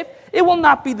humanity safe? It will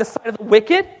not be the sight of the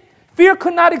wicked. Fear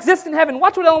could not exist in heaven.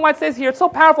 Watch what Ellen White says here. It's so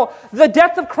powerful. The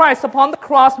death of Christ upon the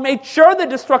cross made sure the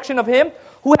destruction of him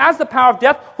who has the power of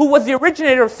death, who was the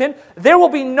originator of sin, there will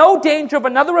be no danger of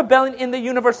another rebellion in the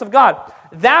universe of God.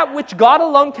 That which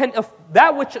alone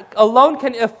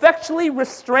can effectually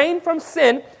restrain from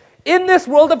sin in this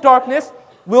world of darkness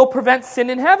will prevent sin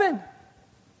in heaven.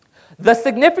 The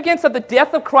significance of the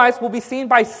death of Christ will be seen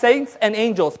by saints and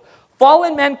angels.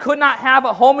 Fallen men could not have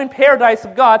a home in paradise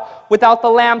of God without the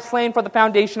Lamb slain for the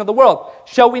foundation of the world.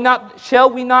 Shall we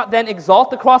not then exalt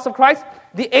the cross of Christ?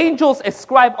 The angels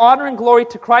ascribe honor and glory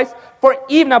to Christ,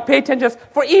 now pay attention,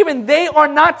 for even they are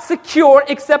not secure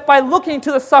except by looking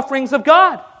to the sufferings of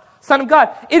God, Son of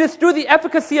God. It is through the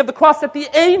efficacy of the cross that the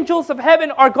angels of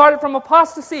heaven are guarded from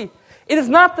apostasy. It is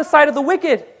not the sight of the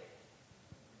wicked.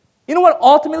 You know what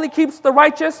ultimately keeps the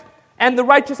righteous and the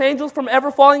righteous angels from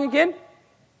ever falling again?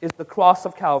 Is the cross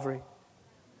of Calvary.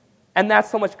 And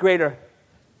that's so much greater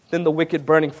than the wicked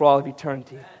burning for all of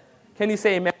eternity. Can you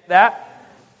say amen to that?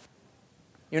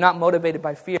 You're not motivated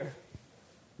by fear,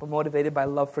 but motivated by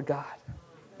love for God.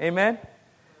 Amen?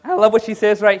 I love what she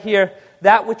says right here.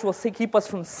 That which will keep us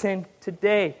from sin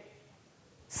today.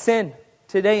 Sin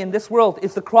today in this world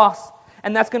is the cross.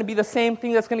 And that's going to be the same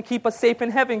thing that's going to keep us safe in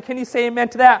heaven. Can you say amen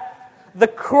to that? The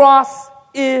cross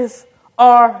is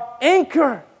our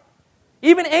anchor.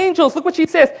 Even angels, look what she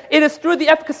says. It is through the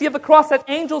efficacy of the cross that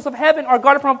angels of heaven are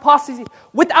guarded from apostasy.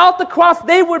 Without the cross,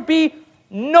 they would be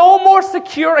no more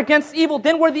secure against evil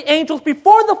than were the angels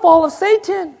before the fall of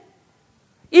Satan.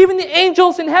 Even the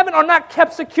angels in heaven are not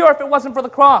kept secure if it wasn't for the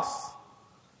cross.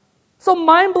 So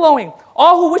mind-blowing.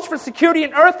 All who wish for security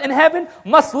in earth and heaven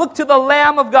must look to the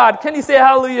Lamb of God. Can you say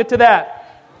hallelujah to that?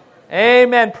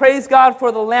 Amen. Praise God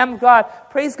for the Lamb of God.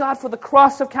 Praise God for the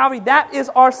cross of Calvary. That is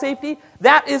our safety.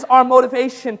 That is our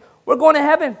motivation. We're going to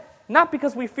heaven, not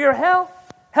because we fear hell.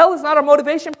 Hell is not our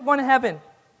motivation for going to heaven.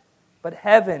 But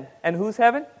heaven. And who's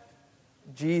heaven?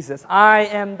 Jesus. I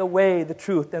am the way, the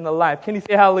truth, and the life. Can you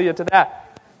say hallelujah to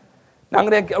that? Now I'm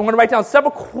going to write down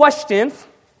several questions.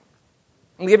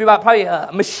 I'm going to give you about probably a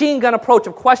machine gun approach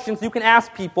of questions you can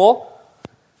ask people.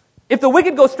 If the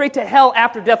wicked go straight to hell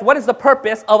after death, what is the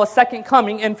purpose of a second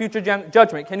coming and future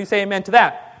judgment? Can you say amen to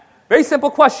that? Very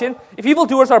simple question. If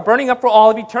evildoers are burning up for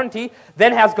all of eternity,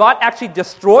 then has God actually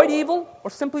destroyed evil or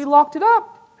simply locked it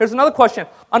up? Here's another question.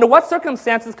 Under what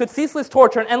circumstances could ceaseless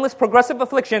torture and endless progressive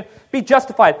affliction be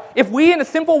justified if we in a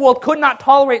sinful world could not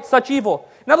tolerate such evil?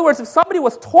 In other words, if somebody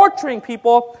was torturing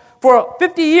people for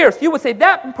 50 years, you would say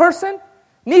that person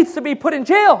needs to be put in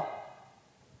jail.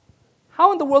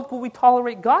 How in the world could we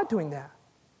tolerate God doing that?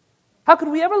 How could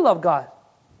we ever love God?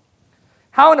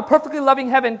 How in a perfectly loving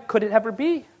heaven could it ever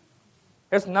be?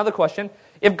 Here's another question.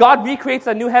 If God recreates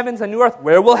a new heavens and new earth,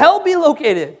 where will hell be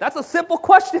located? That's a simple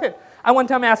question. I one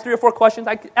time asked 3 or 4 questions.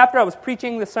 After I was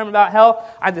preaching this sermon about hell,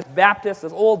 I had this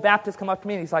old Baptist come up to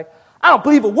me and he's like, I don't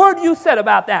believe a word you said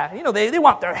about that. You know, they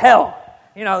want their hell.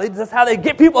 You know, that's how they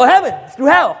get people to heaven. It's through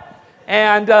hell.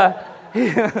 And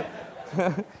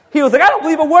he was like, I don't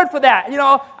believe a word for that.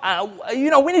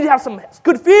 We need to have some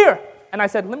good fear. And I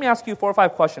said, let me ask you 4 or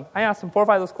 5 questions. I asked him 4 or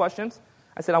 5 of those questions.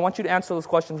 I said, I want you to answer those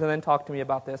questions and then talk to me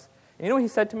about this. And you know what he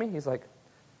said to me? He's like,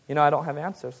 I don't have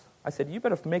answers. I said, you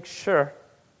better make sure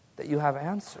that you have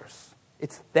answers.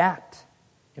 It's that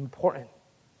important.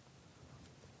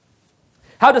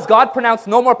 How does God pronounce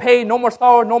no more pain, no more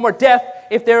sorrow, no more death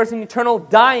if there is an eternal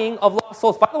dying of lost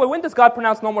souls? By the way, when does God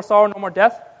pronounce no more sorrow, no more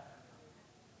death?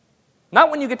 Not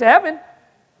when you get to heaven.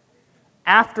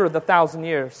 After the 1,000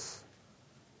 years.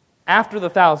 After the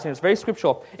 1,000 years. Very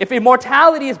scriptural. If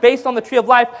immortality is based on the tree of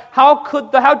life, how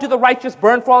do the righteous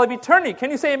burn for all of eternity?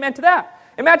 Can you say amen to that?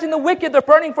 Imagine the wicked, they're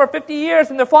burning for 50 years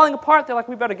and they're falling apart. They're like,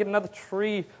 we better get another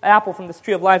apple from this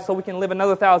tree of life so we can live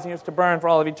another 1,000 years to burn for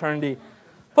all of eternity.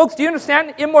 Folks, do you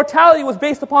understand? Immortality was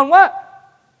based upon what?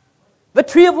 The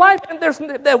tree of life. And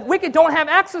the wicked don't have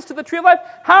access to the tree of life.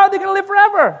 How are they going to live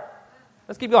forever?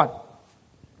 Let's keep going.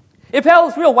 If hell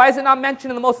is real, why is it not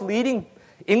mentioned in the most leading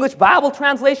English Bible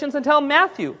translations until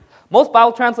Matthew? Most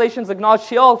Bible translations acknowledge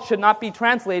Sheol should not be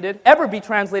ever be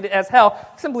translated as hell.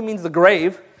 It simply means the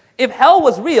grave. If hell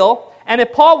was real, and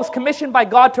if Paul was commissioned by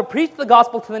God to preach the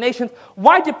gospel to the nations,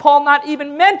 why did Paul not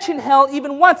even mention hell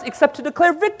even once except to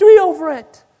declare victory over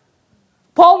it?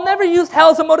 Paul never used hell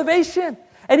as a motivation,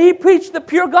 and he preached the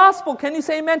pure gospel. Can you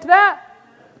say amen to that?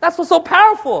 That's what's so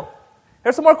powerful.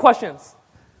 Here's some more questions.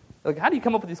 Look, how do you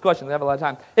come up with these questions? I have a lot of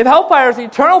time. If hellfire is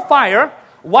eternal fire,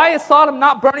 why is Sodom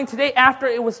not burning today after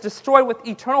it was destroyed with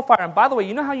eternal fire? And by the way,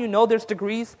 you know how you know there's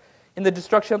degrees in the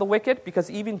destruction of the wicked? Because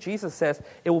even Jesus says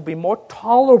it will be more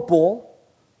tolerable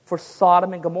for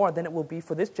Sodom and Gomorrah than it will be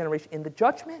for this generation in the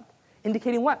judgment.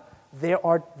 Indicating what? There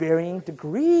are varying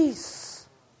degrees.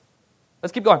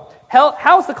 Let's keep going. Hell,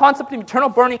 how is the concept of eternal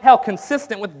burning hell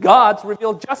consistent with God's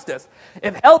revealed justice?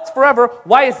 If hell is forever,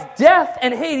 why is death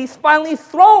and Hades finally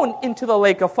thrown into the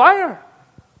lake of fire?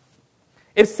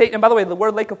 If Satan, and by the way, the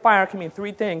word lake of fire can mean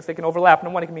three things. They can overlap.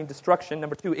 Number one, it can mean destruction.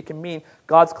 Number two, it can mean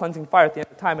God's cleansing fire at the end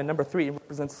of time. And number three, it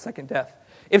represents the second death.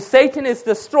 If Satan is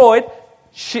destroyed,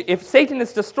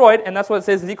 and that's what it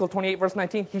says in Ezekiel 28, verse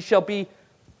 19, he shall be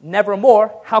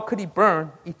nevermore. How could he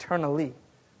burn eternally?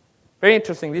 Very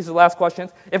interesting. These are the last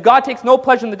questions. If God takes no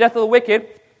pleasure in the death of the wicked,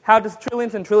 how does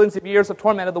trillions and trillions of years of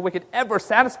torment of the wicked ever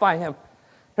satisfy him?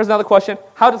 Here's another question.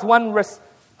 How does one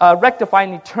rectify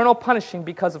an eternal punishing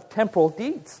because of temporal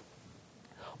deeds?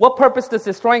 What purpose does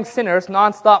destroying sinners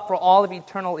nonstop for all of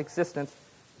eternal existence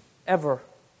ever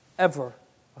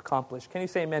accomplish? Can you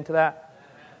say amen to that?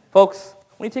 Amen. Folks,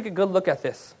 when you take a good look at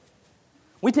this,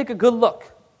 we take a good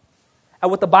look at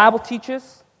what the Bible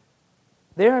teaches,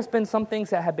 there has been some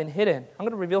things that have been hidden. I'm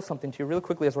going to reveal something to you really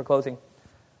quickly as we're closing.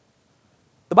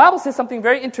 The Bible says something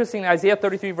very interesting in Isaiah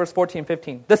 33, verse 14 and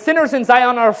 15. The sinners in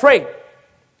Zion are afraid.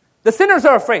 The sinners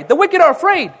are afraid. The wicked are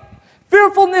afraid.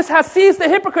 Fearfulness has seized the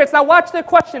hypocrites. Now watch the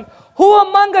question. Who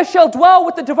among us shall dwell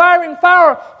with the devouring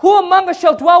fire? Who among us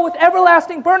shall dwell with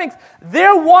everlasting burnings?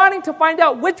 They're wanting to find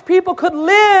out which people could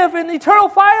live in eternal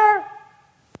fire.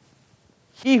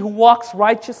 He who walks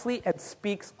righteously and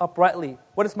speaks uprightly.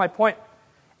 What is my point?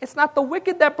 It's not the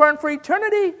wicked that burn for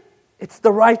eternity. It's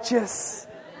the righteous.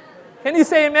 Can you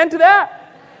say amen to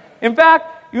that? In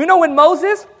fact, you know when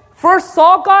Moses first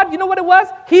saw God, you know what it was?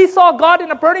 He saw God in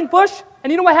a burning bush. And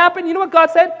you know what happened? You know what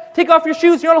God said? Take off your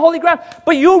shoes, you're on holy ground.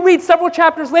 But you'll read several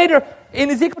chapters later,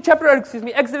 in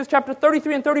Exodus chapter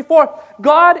 33 and 34,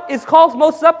 God calls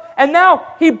Moses up, and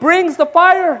now he brings the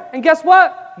fire. And guess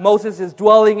what? Moses is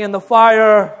dwelling in the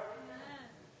fire.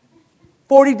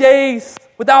 40 days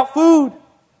without food.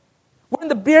 When in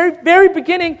the very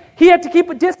beginning, he had to keep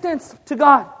a distance to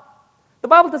God. The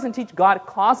Bible doesn't teach God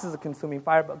causes a consuming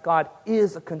fire, but God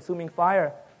is a consuming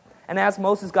fire. And as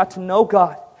Moses got to know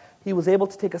God, he was able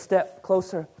to take a step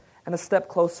closer and a step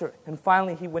closer. And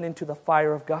finally, he went into the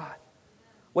fire of God.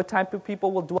 What type of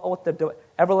people will dwell with the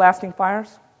everlasting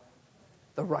fires?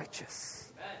 The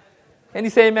righteous. Can you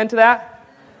say amen to that?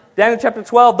 Daniel chapter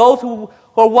 12, those who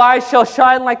are wise shall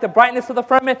shine like the brightness of the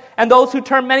firmament, and those who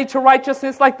turn many to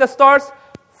righteousness like the stars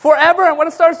forever. And what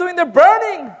the stars doing? They're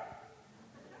burning.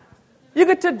 You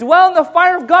get to dwell in the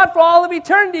fire of God for all of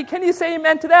eternity. Can you say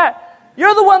amen to that?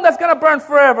 You're the one that's going to burn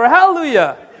forever.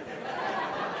 Hallelujah.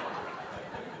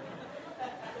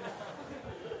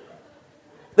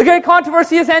 The great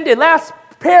controversy has ended. Last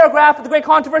paragraph of the great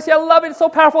controversy. I love it. It's so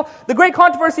powerful. The great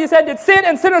controversy has ended. Sin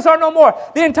and sinners are no more.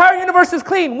 The entire universe is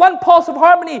clean. One pulse of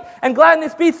harmony and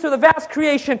gladness beats through the vast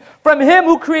creation. From him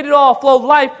who created all flow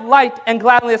life, light, and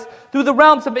gladness through the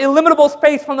realms of illimitable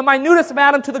space, from the minutest of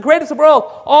atom to the greatest of world.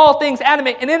 All things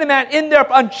animate and inanimate in their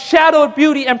unshadowed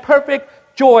beauty and perfect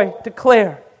joy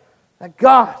declare that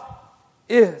God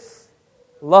is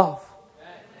love.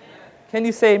 Can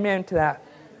you say amen to that?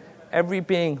 Every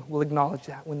being will acknowledge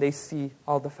that when they see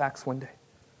all the facts one day.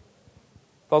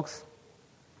 Folks,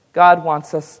 God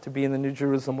wants us to be in the New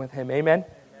Jerusalem with him. Amen?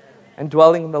 And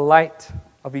dwelling in the light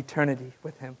of eternity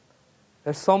with him.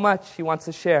 There's so much he wants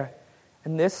to share.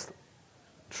 And this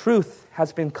truth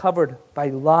has been covered by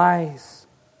lies.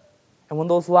 And when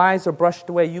those lies are brushed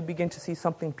away, you begin to see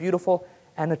something beautiful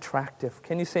and attractive.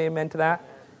 Can you say amen to that?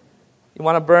 You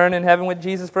want to burn in heaven with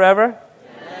Jesus forever?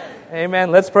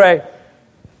 Amen. Let's pray.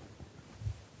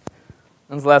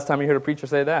 When's the last time you heard a preacher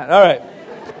say that? All right.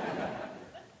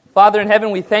 Father in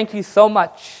heaven, we thank you so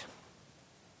much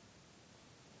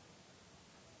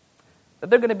that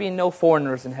there are going to be no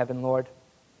foreigners in heaven, Lord.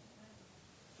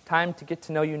 Time to get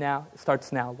to know you now. It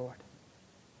starts now, Lord.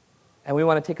 And we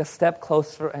want to take a step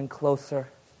closer and closer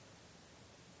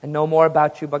and know more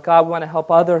about you. But God, we want to help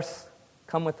others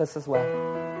come with us as well.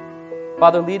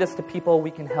 Father, lead us to people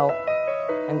we can help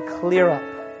and clear up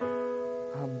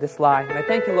this lie. And I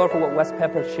thank you, Lord, for what Wes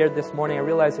Pepper shared this morning. I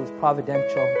realized it was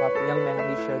providential about the young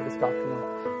man he shared this document.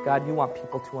 God, you want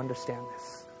people to understand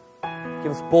this.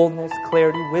 Give us boldness,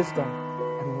 clarity, wisdom,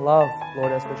 and love,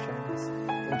 Lord, as we're sharing this.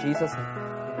 In Jesus' name.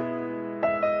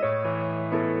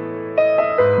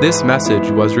 This message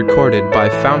was recorded by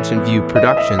Fountain View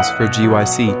Productions for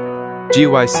GYC.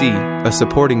 GYC, a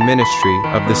supporting ministry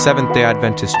of the Seventh-day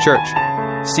Adventist Church,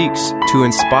 seeks to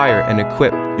inspire and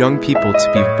equip young people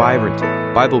to be vibrant,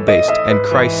 Bible-based, and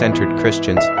Christ-centered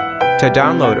Christians. To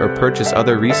download or purchase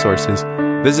other resources,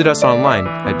 visit us online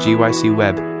at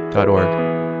gycweb.org.